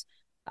fingers.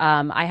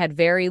 I had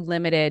very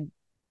limited,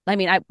 I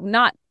mean, I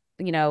not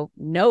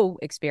no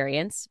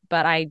experience,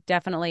 but I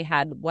definitely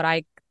had what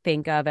I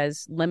think of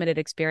as limited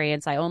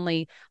experience. I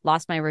only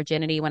lost my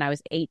virginity when I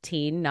was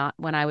 18, not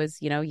when I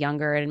was,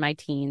 younger in my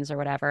teens or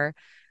whatever.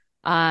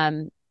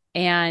 Um,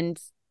 and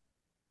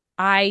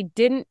I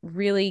didn't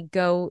really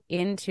go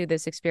into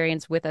this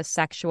experience with a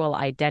sexual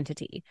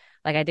identity.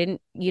 Like I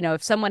didn't,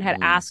 if someone had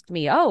Mm, asked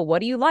me, "Oh, what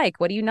do you like?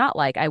 What do you not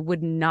like?" I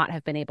would not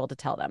have been able to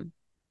tell them.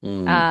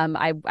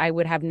 mm, I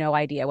would have no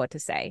idea what to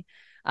say.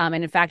 And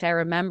in fact, I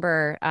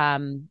remember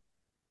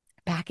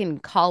back in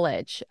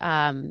college,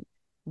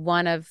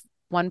 one of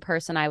one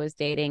person I was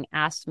dating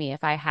asked me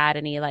if I had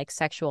any like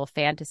sexual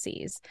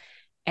fantasies,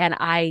 and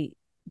I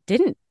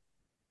didn't.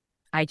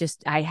 I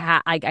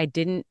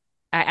didn't.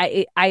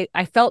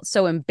 I felt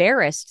so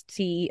embarrassed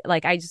to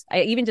like I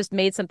even just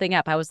made something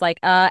up. I was like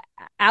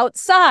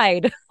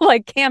outside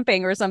like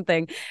camping or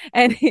something,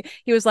 and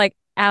he was like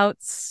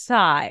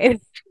outside.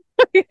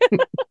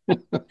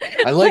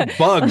 I like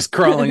bugs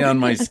crawling on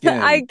my I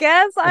skin.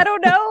 guess I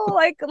don't know.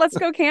 Like, let's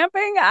go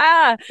camping.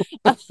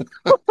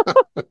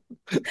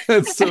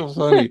 That's so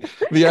funny.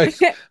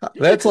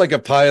 That's like a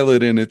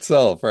pilot in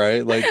itself,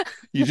 right? Like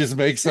you just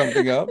make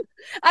something up.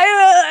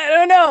 I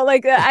don't know.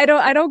 Like, I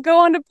don't go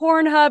onto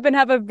Pornhub and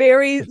have a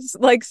very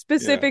like Yeah.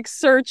 specific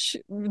search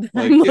I'm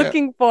Like, yeah,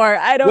 looking for.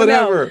 I don't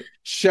know. whatever.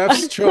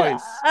 Chef's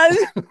choice.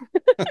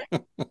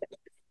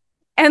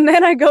 And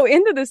then I go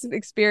into this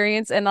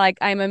experience and like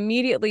I'm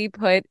immediately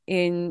put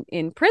in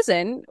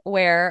prison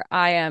where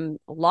I am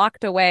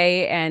locked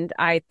away, and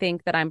I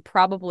think that I'm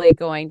probably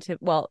going to,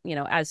 well,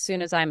 as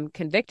soon as I'm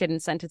convicted and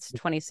sentenced to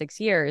 26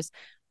 years,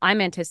 I'm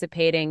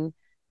anticipating,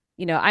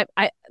 I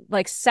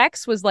like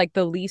sex was like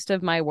the least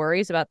of my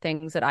worries about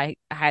things that I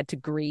had to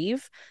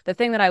grieve. The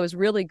thing that I was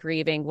really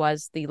grieving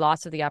was the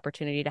loss of the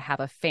opportunity to have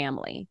a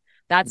family.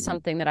 That's Mm.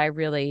 something that I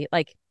really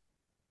like.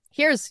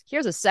 Here's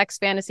a sex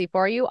fantasy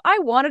for you. I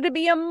wanted to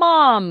be a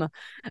mom.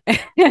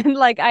 And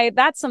like I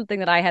that's something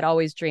that I had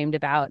always dreamed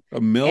about.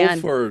 A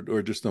MILF And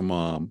or just a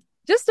mom?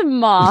 just a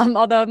mom,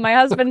 although my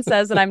husband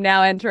says that I'm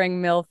now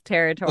entering MILF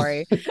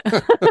territory.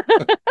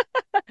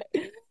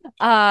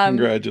 um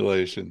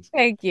Congratulations.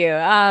 Thank you.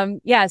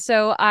 Yeah,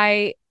 so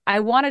I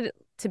wanted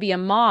to be a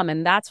mom,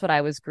 and that's what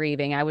I was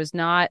grieving. I was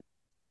not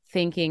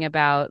thinking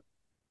about,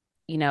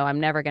 I'm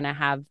never going to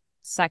have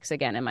sex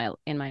again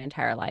in my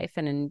entire life.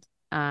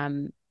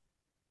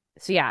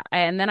 So yeah,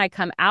 and then I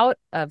come out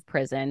of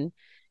prison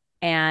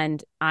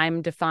and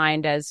I'm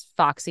defined as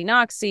Foxy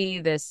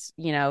Noxy, this,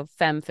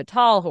 femme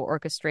fatale who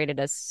orchestrated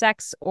a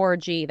sex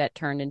orgy that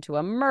turned into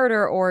a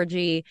murder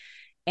orgy.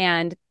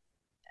 And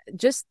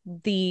just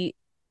the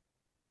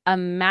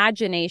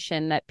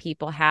imagination that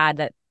people had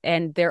that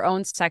and their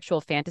own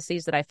sexual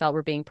fantasies that I felt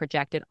were being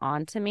projected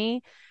onto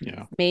me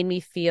Yeah. made me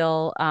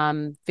feel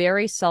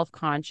very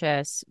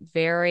self-conscious,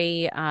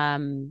 very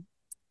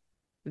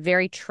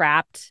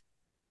trapped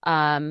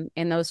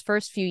in those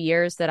first few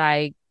years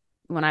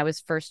when I was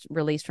first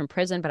released from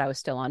prison, but I was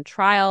still on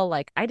trial.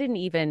 Like I didn't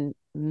even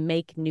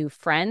make new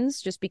friends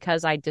just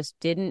because I just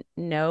didn't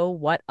know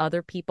what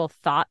other people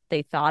thought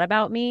they thought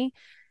about me.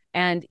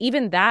 And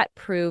even that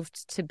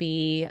proved to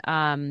be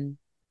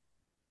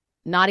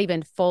not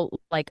even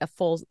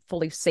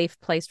fully safe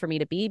place for me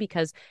to be,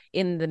 because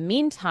in the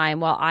meantime,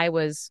 while I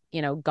was,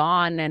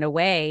 gone and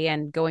away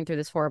and going through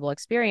this horrible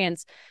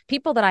experience,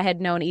 people that I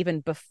had known even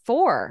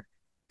before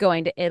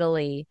going to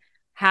Italy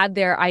had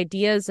their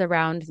ideas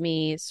around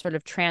me sort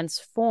of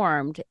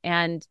transformed,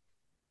 and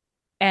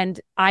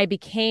I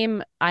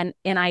became an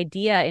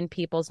idea in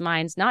people's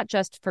minds, not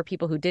just for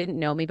people who didn't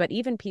know me, but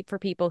even for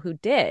people who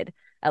did,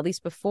 at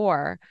least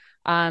before,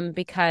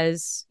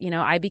 because,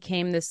 I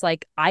became this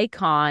like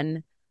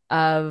icon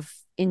of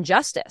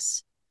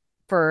injustice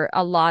for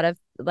a lot of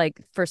like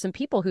for some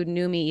people who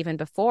knew me even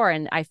before.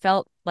 And I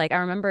felt like I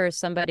remember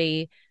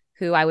somebody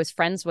who I was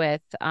friends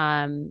with,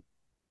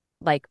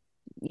 like,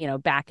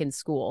 back in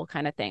school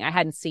kind of thing. I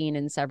hadn't seen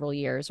in several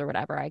years or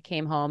whatever. I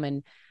came home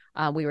and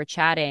we were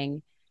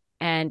chatting,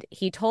 and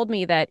he told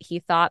me that he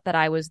thought that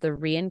I was the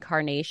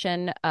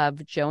reincarnation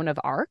of Joan of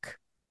Arc.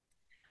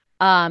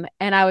 And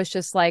I was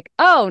just like,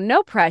 oh,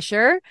 no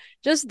pressure,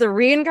 just the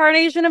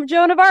reincarnation of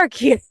Joan of Arc.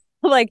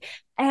 Like,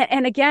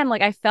 and again,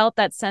 like I felt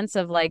that sense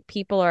of like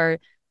people are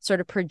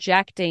sort of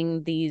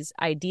projecting these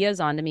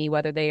ideas onto me,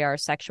 whether they are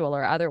sexual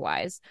or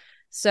otherwise.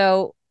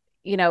 So,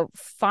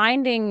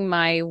 finding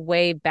my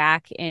way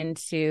back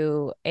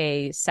into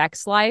a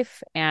sex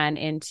life and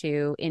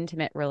into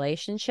intimate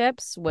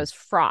relationships was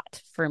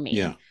fraught for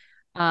Yeah.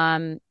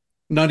 me.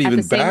 Not At the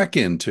even same, back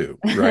into,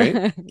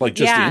 right? Like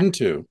just yeah,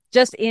 into.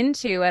 just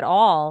into it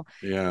all.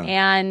 Yeah.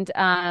 And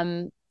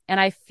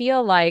I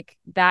feel like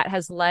that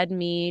has led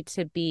me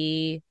to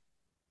be,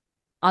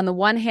 on the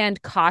one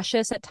hand,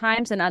 cautious at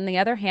times, and on the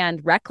other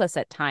hand, reckless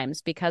at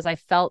times, because I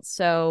felt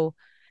so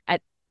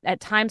at at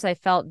times I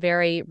felt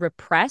very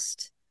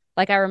repressed.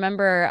 Like I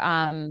remember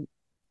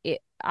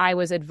I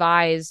was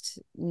advised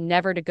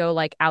never to go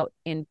like out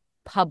in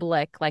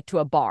public, like to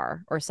a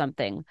bar or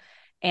something.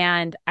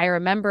 And I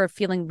remember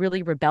feeling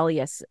really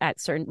rebellious at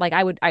certain, like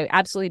I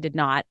absolutely did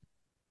not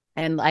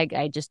And like,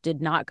 I just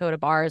did not go to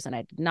bars, and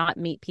I did not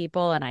meet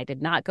people, and I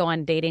did not go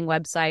on dating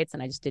websites,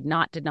 and I just did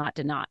not.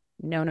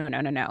 No, no,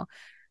 no, no, no.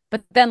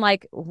 But then,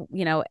 like,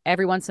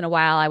 every once in a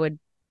while, I would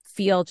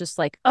feel just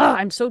like, oh,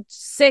 I'm so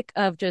sick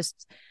of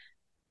just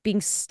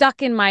being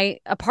stuck in my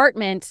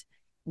apartment,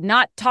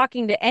 not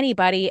talking to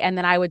anybody. And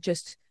then I would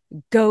just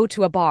go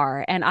to a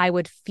bar, and I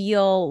would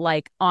feel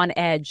like on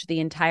edge the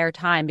entire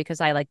time because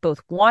I like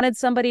both wanted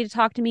somebody to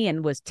talk to me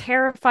and was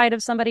terrified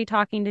of somebody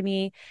talking to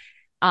me.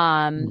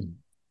 Um, Mm.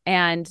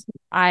 and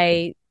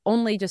I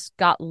only just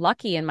got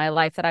lucky in my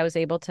life that I was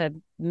able to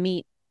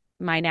meet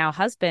my now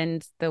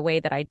husband the way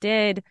that I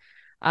did,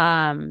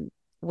 um,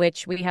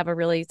 which we have a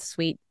really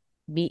sweet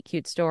meet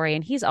cute story.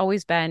 And he's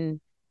always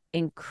been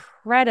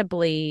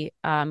incredibly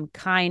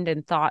kind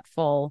and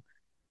thoughtful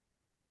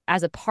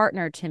as a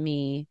partner to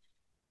me.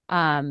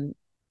 Um,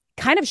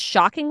 Kind of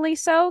shockingly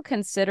so,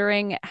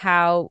 considering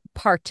how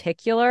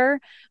particular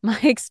my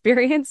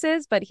experience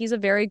is, but he's a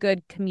very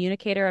good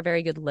communicator, a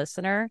very good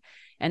listener.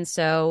 And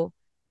so,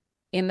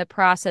 in the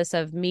process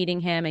of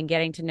meeting him and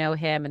getting to know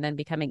him and then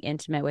becoming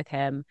intimate with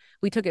him,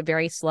 we took it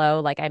very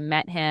slow. Like, I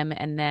met him,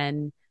 and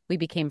then we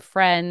became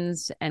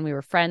friends, and we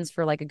were friends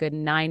for like a good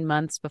 9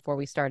 months before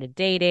we started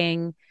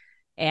dating.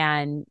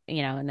 And,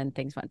 and then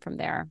things went from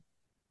there.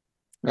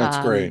 That's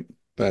Um, great.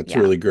 That's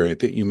yeah. really great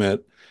that you met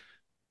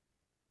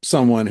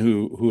someone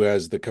who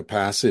has the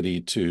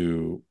capacity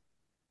to,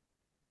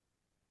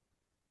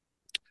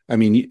 I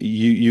mean,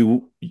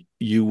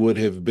 you would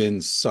have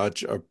been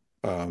such a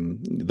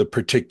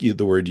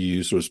the word you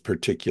used was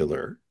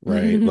particular,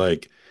 right?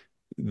 Like,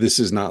 this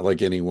is not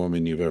like any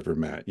woman you've ever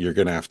met. You're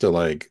gonna have to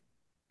like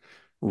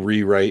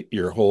rewrite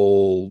your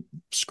whole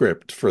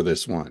script for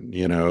this one,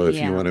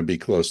 if you Yeah. want to be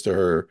close to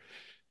her.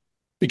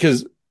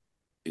 Because,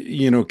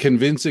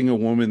 convincing a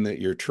woman that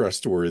you're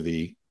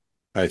trustworthy,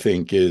 I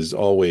think, is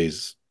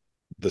always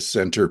the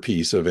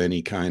centerpiece of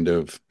any kind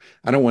of,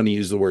 I don't want to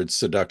use the word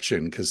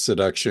seduction because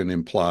seduction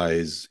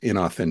implies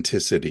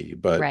inauthenticity,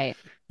 but Right.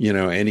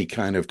 any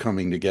kind of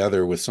coming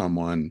together with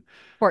someone.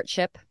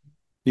 Courtship.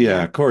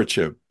 Yeah, Yeah.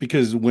 courtship,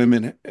 because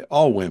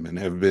all women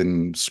have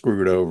been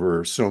screwed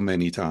over so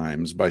many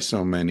times by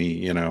so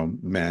many,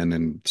 men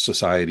and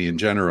society in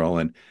general.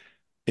 And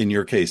in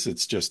your case,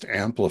 it's just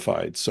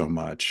amplified so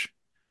much.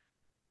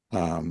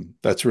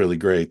 That's really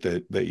great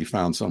that you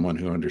found someone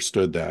who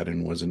understood that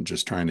and wasn't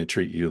just trying to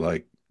treat you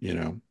like,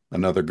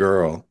 another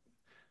girl.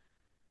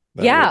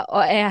 That would,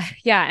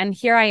 Yeah. And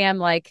here I am,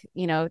 like,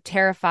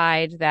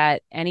 terrified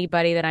that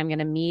anybody that I'm going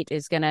to meet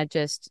is going to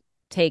just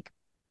take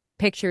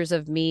pictures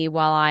of me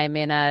while I'm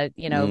in a,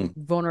 mm,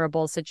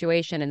 vulnerable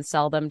situation and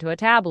sell them to a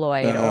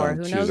tabloid, or oh,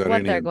 who geez, knows I what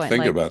didn't they're even going think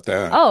like. about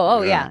that.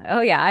 Oh, Yeah, yeah.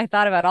 Oh, yeah. I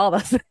thought about all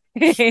those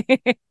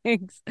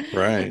things.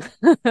 right.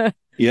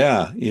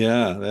 Yeah,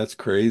 yeah, that's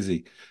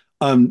crazy.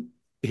 Um,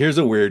 Here's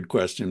a weird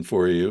question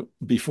for you.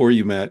 Before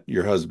you met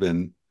your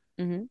husband,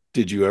 hmm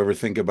did you ever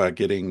think about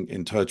getting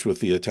in touch with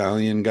the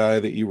Italian guy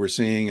that you were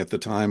seeing at the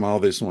time all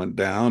this went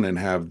down and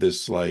have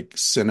this like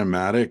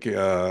cinematic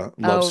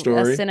love Oh, a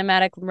story?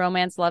 cinematic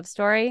romance love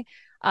story.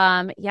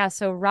 Yeah,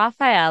 so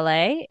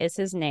Raffaele is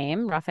his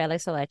name, Raffaele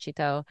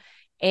Solecito.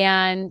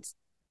 And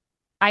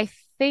I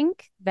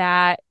think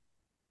that,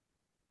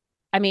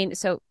 I mean,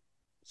 so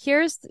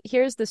here's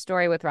the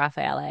story with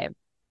Raffaele.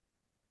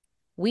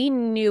 We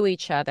knew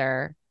each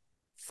other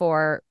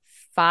for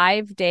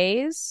 5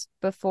 days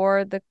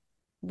before the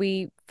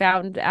we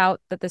found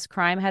out that this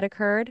crime had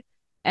occurred.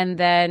 And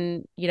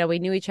then, we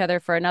knew each other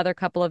for another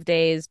couple of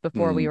days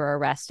before we Mm, were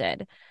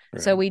arrested.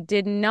 So right, we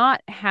did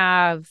not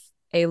have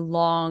a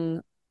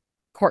long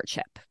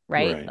courtship,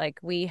 right? right, Like,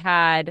 we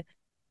had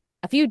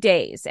a few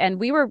days, and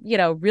we were,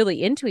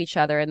 really into each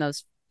other in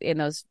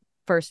those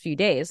first few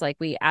days. Like,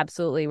 we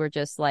absolutely were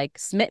just like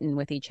smitten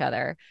with each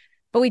other,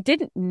 but we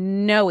didn't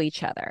know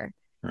each other.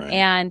 right.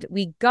 And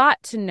we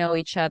got to know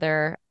each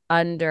other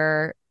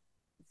under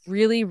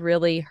really,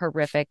 really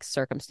horrific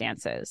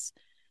circumstances,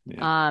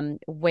 Yeah,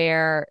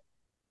 where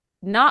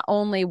not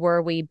only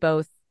were we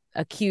both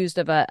accused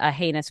of a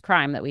heinous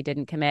crime that we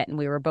didn't commit, and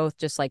we were both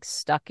just like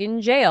stuck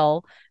in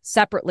jail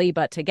separately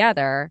but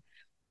together,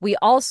 we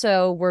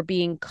also were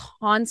being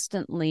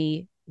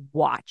constantly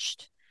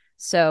watched.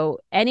 So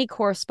any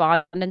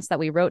correspondence that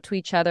we wrote to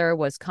each other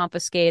was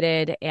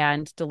confiscated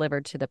and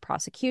delivered to the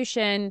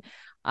prosecution.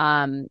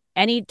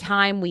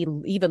 Anytime we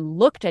even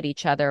looked at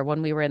each other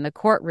when we were in the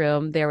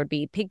courtroom, there would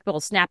be people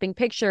snapping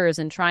pictures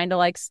and trying to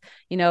like,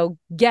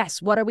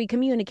 guess what are we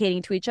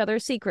communicating to each other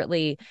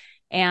secretly.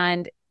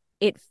 And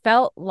it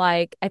felt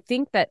like, I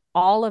think that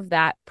all of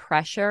that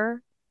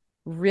pressure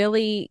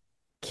really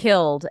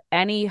killed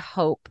any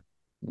hope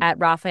at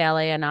Raffaele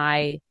and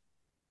I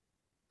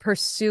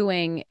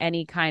pursuing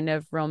any kind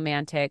of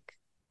romantic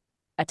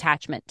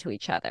attachment to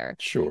each other.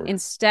 sure.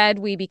 Instead,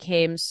 we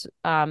became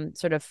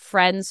sort of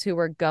friends who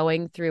were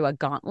going through a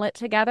gauntlet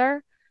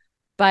together.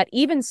 But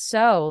even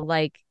so,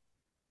 like,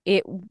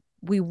 it,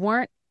 we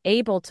weren't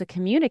able to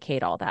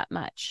communicate all that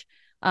much.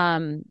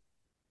 Um,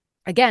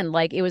 again,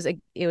 like it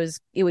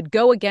would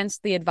go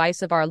against the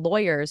advice of our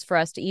lawyers for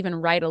us to even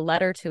write a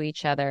letter to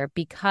each other,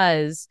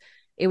 because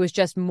it was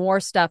just more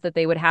stuff that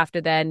they would have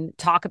to then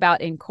talk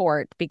about in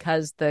court,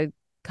 because the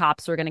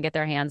cops were going to get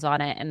their hands on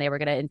it and they were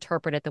going to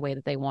interpret it the way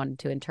that they wanted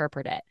to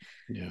interpret it.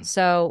 Yeah.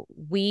 So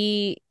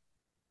we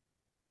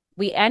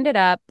ended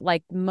up,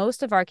 like,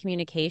 most of our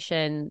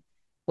communication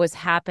was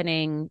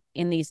happening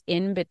in these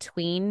in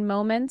between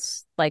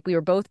moments. Like, we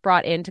were both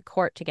brought into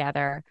court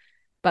together,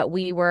 but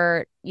we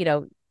were,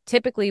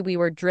 typically we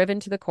were driven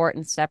to the court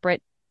in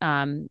separate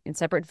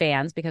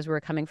vans, because we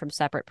were coming from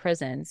separate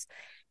prisons.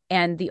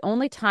 And the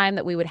only time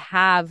that we would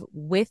have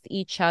with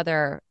each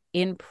other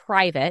in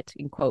private,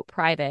 in quote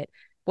private,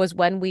 was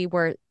when we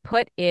were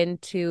put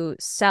into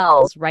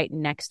cells right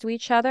next to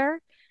each other,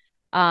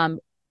 um,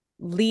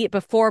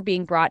 before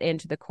being brought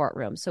into the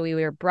courtroom. So we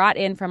were brought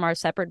in from our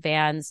separate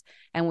vans,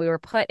 and we were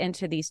put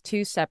into these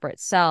two separate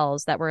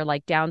cells that were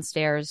like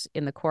downstairs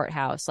in the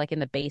courthouse, like in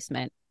the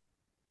basement.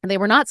 And they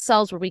were not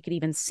cells where we could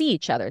even see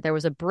each other. There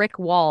was a brick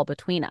wall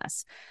between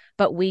us,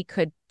 but we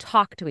could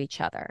talk to each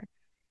other.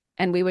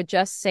 And we would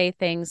just say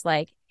things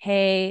like,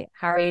 "Hey,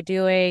 how are you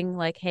doing?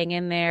 Like, hang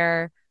in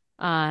there.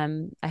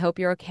 I hope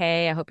you're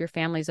okay. I hope your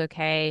family's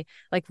okay."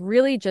 Like,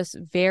 really just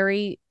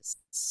very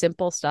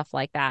simple stuff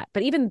like that.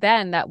 But even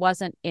then, that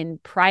wasn't in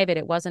private.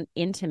 It wasn't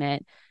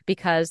intimate,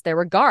 because there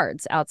were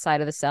guards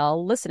outside of the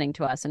cell listening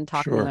to us and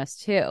talking to Sure. us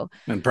too.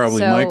 And probably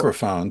So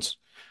microphones.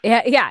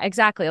 yeah, yeah,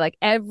 exactly. Like,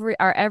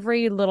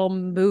 every little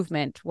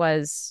movement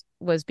was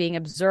being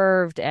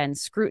observed and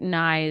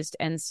scrutinized.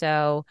 And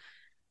so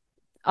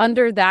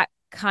under that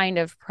kind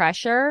of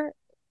pressure,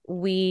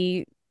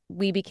 we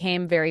we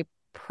became very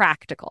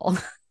practical.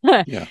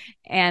 Yeah.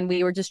 And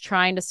we were just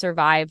trying to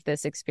survive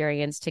this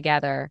experience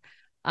together,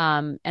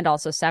 and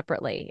also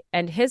separately.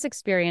 And his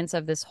experience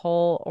of this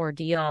whole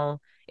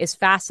ordeal is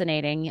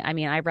fascinating. I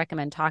mean, I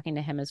recommend talking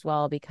to him as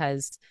well,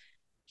 because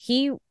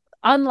he,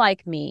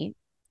 unlike me,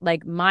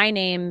 like, my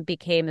name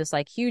became this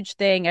like huge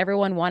thing.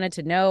 Everyone wanted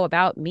to know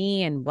about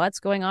me and what's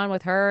going on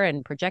with her,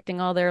 and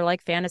projecting all their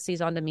like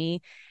fantasies onto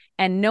me.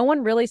 And no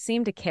one really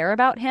seemed to care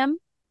about him.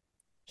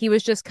 He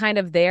was just kind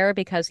of there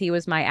because he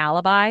was my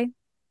alibi.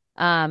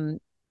 Um,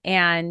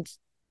 and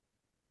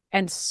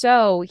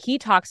so he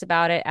talks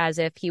about it as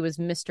if he was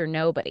Mr.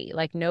 Nobody.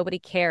 Like, nobody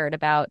cared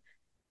about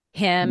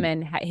him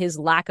and his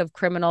lack of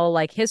criminal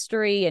like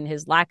history and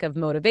his lack of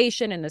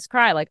motivation in this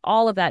crime. Like,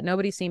 all of that,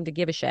 nobody seemed to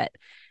give a shit.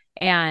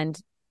 And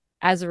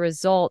as a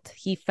result,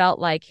 he felt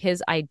like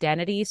his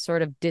identity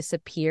sort of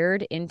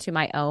disappeared into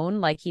my own.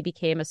 Like, he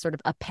became a sort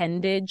of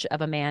appendage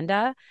of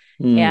Amanda,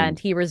 and Mm.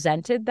 he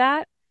resented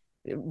that,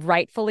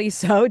 rightfully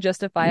so,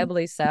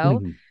 justifiably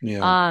so.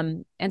 Yeah.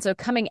 And so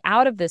coming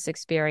out of this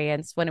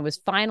experience, when it was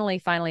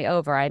finally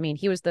over, I mean,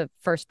 he was the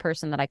first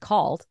person that I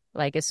called.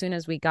 Like, as soon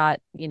as we got,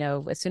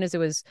 as soon as it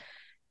was,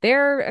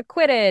 "They're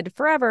acquitted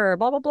forever,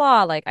 blah, blah,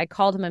 blah," like, I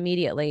called him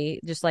immediately,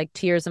 just like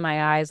tears in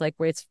my eyes, like,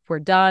 we're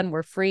done,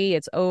 we're free,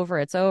 it's over,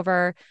 it's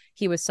over.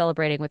 He was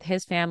celebrating with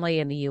his family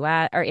in the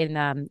US, or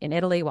in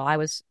Italy, while I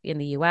was in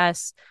the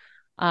US.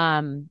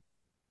 Um,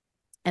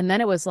 and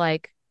then it was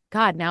like,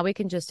 God, now we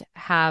can just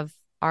have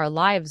our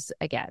lives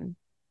again.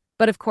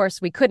 But of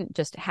course, we couldn't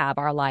just have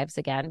our lives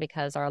again,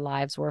 because our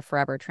lives were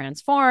forever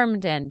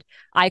transformed. And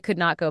I could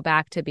not go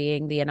back to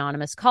being the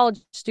anonymous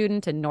college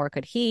student, and nor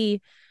could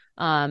he.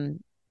 Um,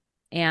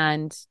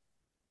 and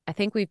I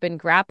think we've been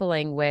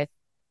grappling with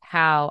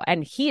how,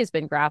 and he has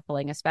been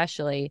grappling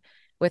especially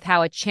with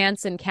how a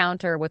chance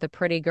encounter with a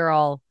pretty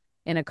girl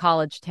in a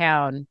college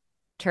town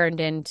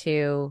turned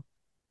into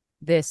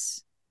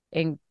this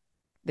in,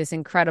 this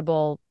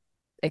incredible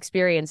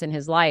experience in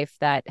his life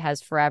that has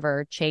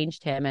forever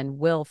changed him and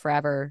will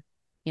forever,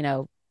 you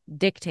know,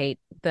 dictate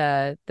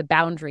the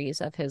boundaries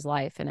of his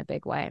life in a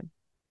big way.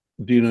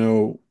 Do you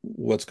know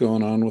what's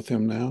going on with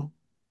him now?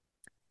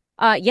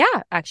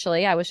 Yeah,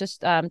 actually, I was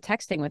just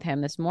texting with him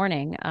this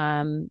morning,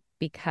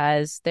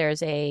 because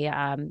there's a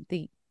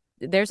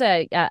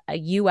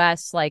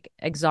U.S. like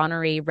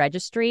exoneree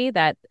registry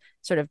that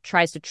sort of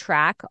tries to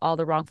track all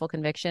the wrongful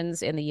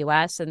convictions in the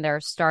U.S., and they're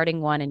starting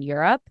one in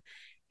Europe.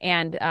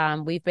 And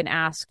we've been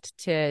asked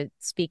to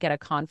speak at a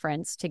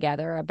conference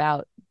together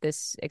about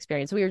this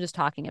experience. We were just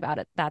talking about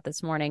that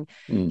this morning.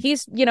 Mm.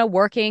 He's,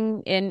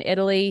 working in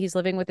Italy. He's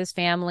living with his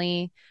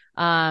family.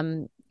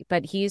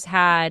 But he's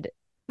had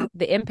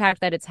the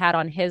impact that it's had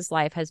on his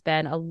life has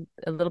been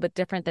a little bit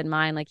different than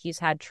mine. Like, he's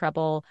had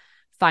trouble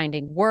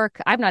finding work.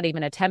 I've not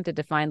even attempted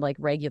to find like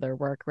regular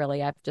work,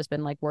 really. I've just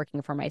been like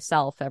working for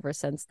myself ever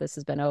since this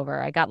has been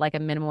over. I got like a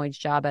minimum wage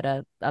job at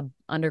a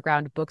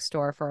underground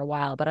bookstore for a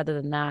while, but other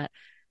than that,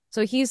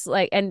 so he's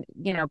like, and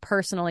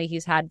personally,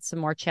 he's had some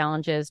more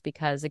challenges,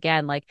 because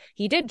again, like,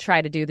 he did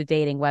try to do the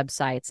dating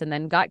websites and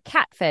then got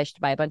catfished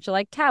by a bunch of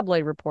like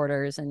tabloid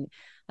reporters, and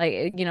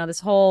like, this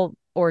whole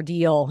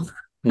ordeal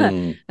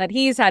Mm. that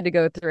he's had to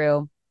go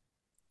through.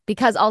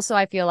 Because also,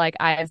 I feel like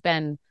I've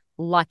been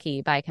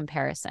lucky by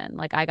comparison.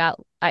 Like,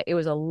 it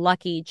was a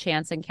lucky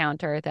chance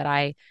encounter that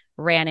I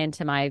ran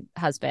into my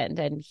husband,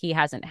 and he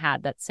hasn't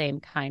had that same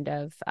kind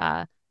of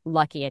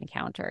lucky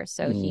encounter.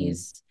 So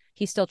Mm.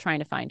 he's still trying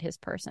to find his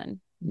person.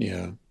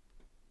 Yeah.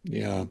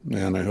 Yeah.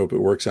 Man, I hope it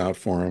works out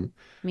for him.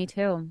 Me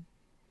too.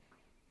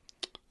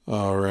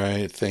 All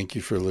right. Thank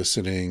you for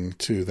listening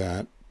to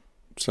that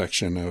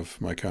section of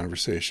my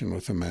conversation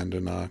with Amanda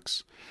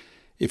Knox.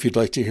 If you'd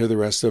like to hear the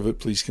rest of it,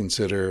 please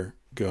consider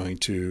going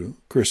to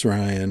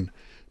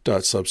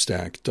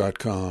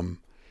chrisryan.substack.com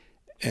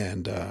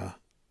and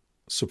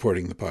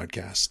supporting the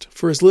podcast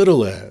for as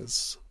little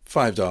as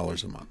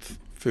 $5 a month,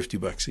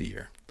 $50 a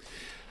year.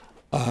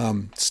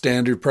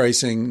 Standard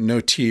pricing,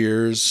 no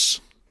tiers.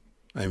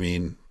 I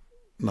mean,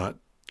 not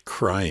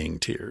crying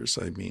tears.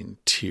 I mean,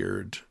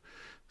 tiered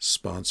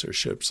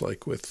sponsorships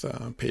like with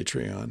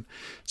Patreon.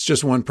 It's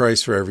just one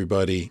price for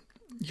everybody.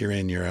 You're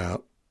in, you're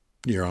out,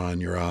 you're on,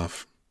 you're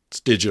off. It's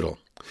digital.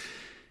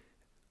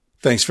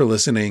 Thanks for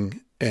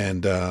listening,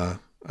 and I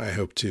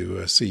hope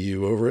to see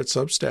you over at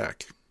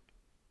Substack.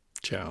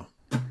 Ciao.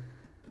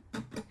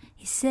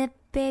 He said,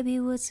 baby,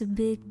 what's a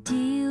big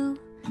deal?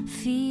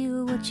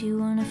 Feel what you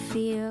wanna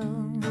feel.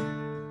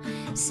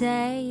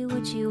 Say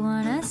what you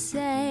wanna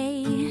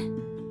say.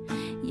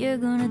 You're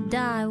gonna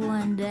die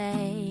one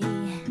day.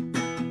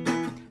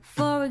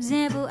 For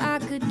example, I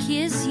could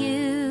kiss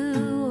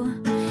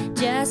you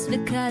just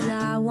because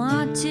I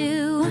want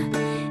to.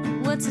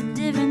 And what's the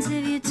difference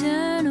if you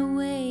turn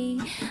away?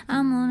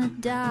 I'm gonna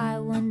die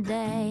one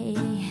day.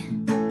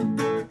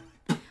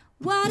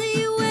 Why do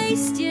you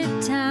waste your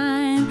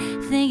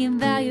time thinking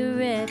about your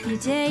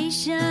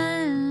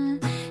reputation?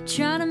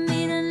 Trying to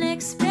meet an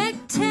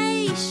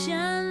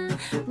expectation,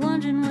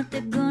 wondering what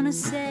they're gonna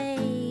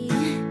say.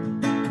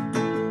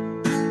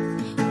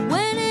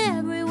 When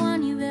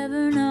everyone you've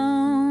ever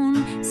known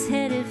is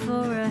headed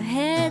for a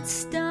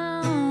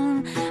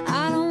headstone.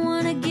 I don't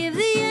wanna give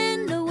the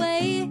end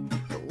away,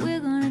 but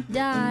we're gonna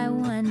die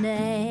one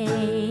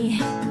day.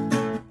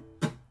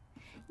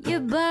 Your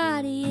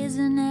body is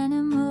an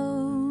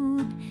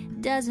animal,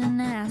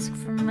 doesn't ask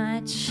for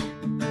much.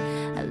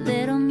 A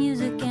little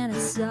music and a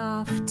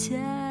soft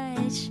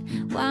touch.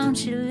 Why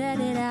don't you let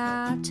it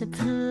out to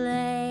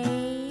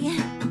play?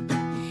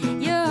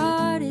 Your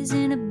heart is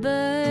in a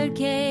bird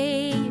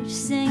cage,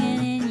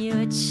 singing in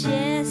your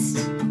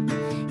chest.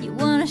 You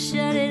wanna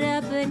shut it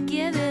up but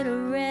give it a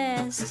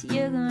rest.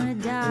 You're gonna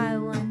die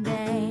one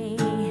day.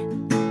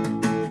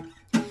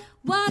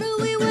 Why do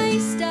we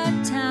waste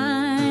our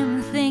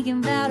time thinking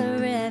about a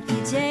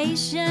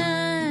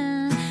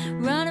reputation?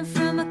 Running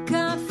from a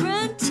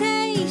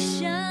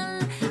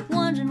confrontation,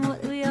 wondering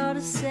what we ought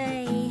to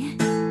say.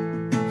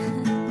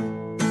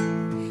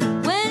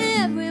 When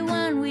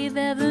everyone we've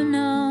ever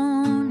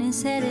known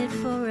is headed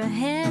for a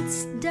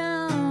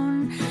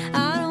headstone.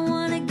 I don't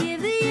want to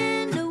give the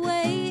end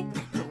away,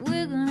 but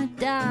we're gonna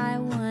die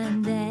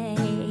one day.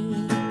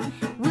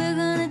 We're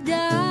gonna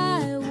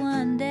die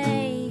one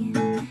day.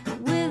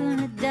 We're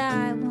gonna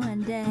die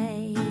one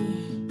day.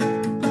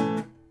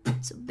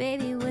 So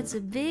baby, what's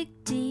a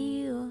big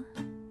deal?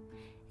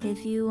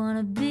 If you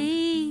wanna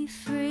be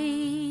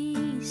free,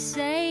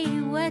 say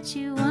what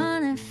you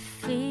wanna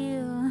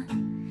feel.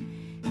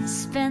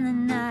 Spend the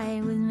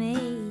night with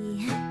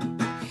me.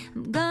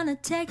 I'm gonna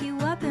take you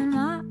up in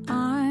my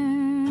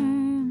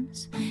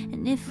arms.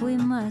 And if we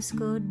must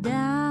go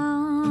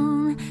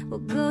down, we'll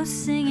go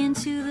singing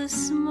to the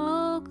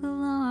smoke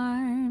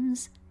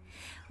alarms.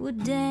 We'll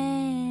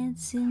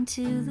dance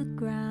into the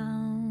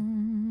ground.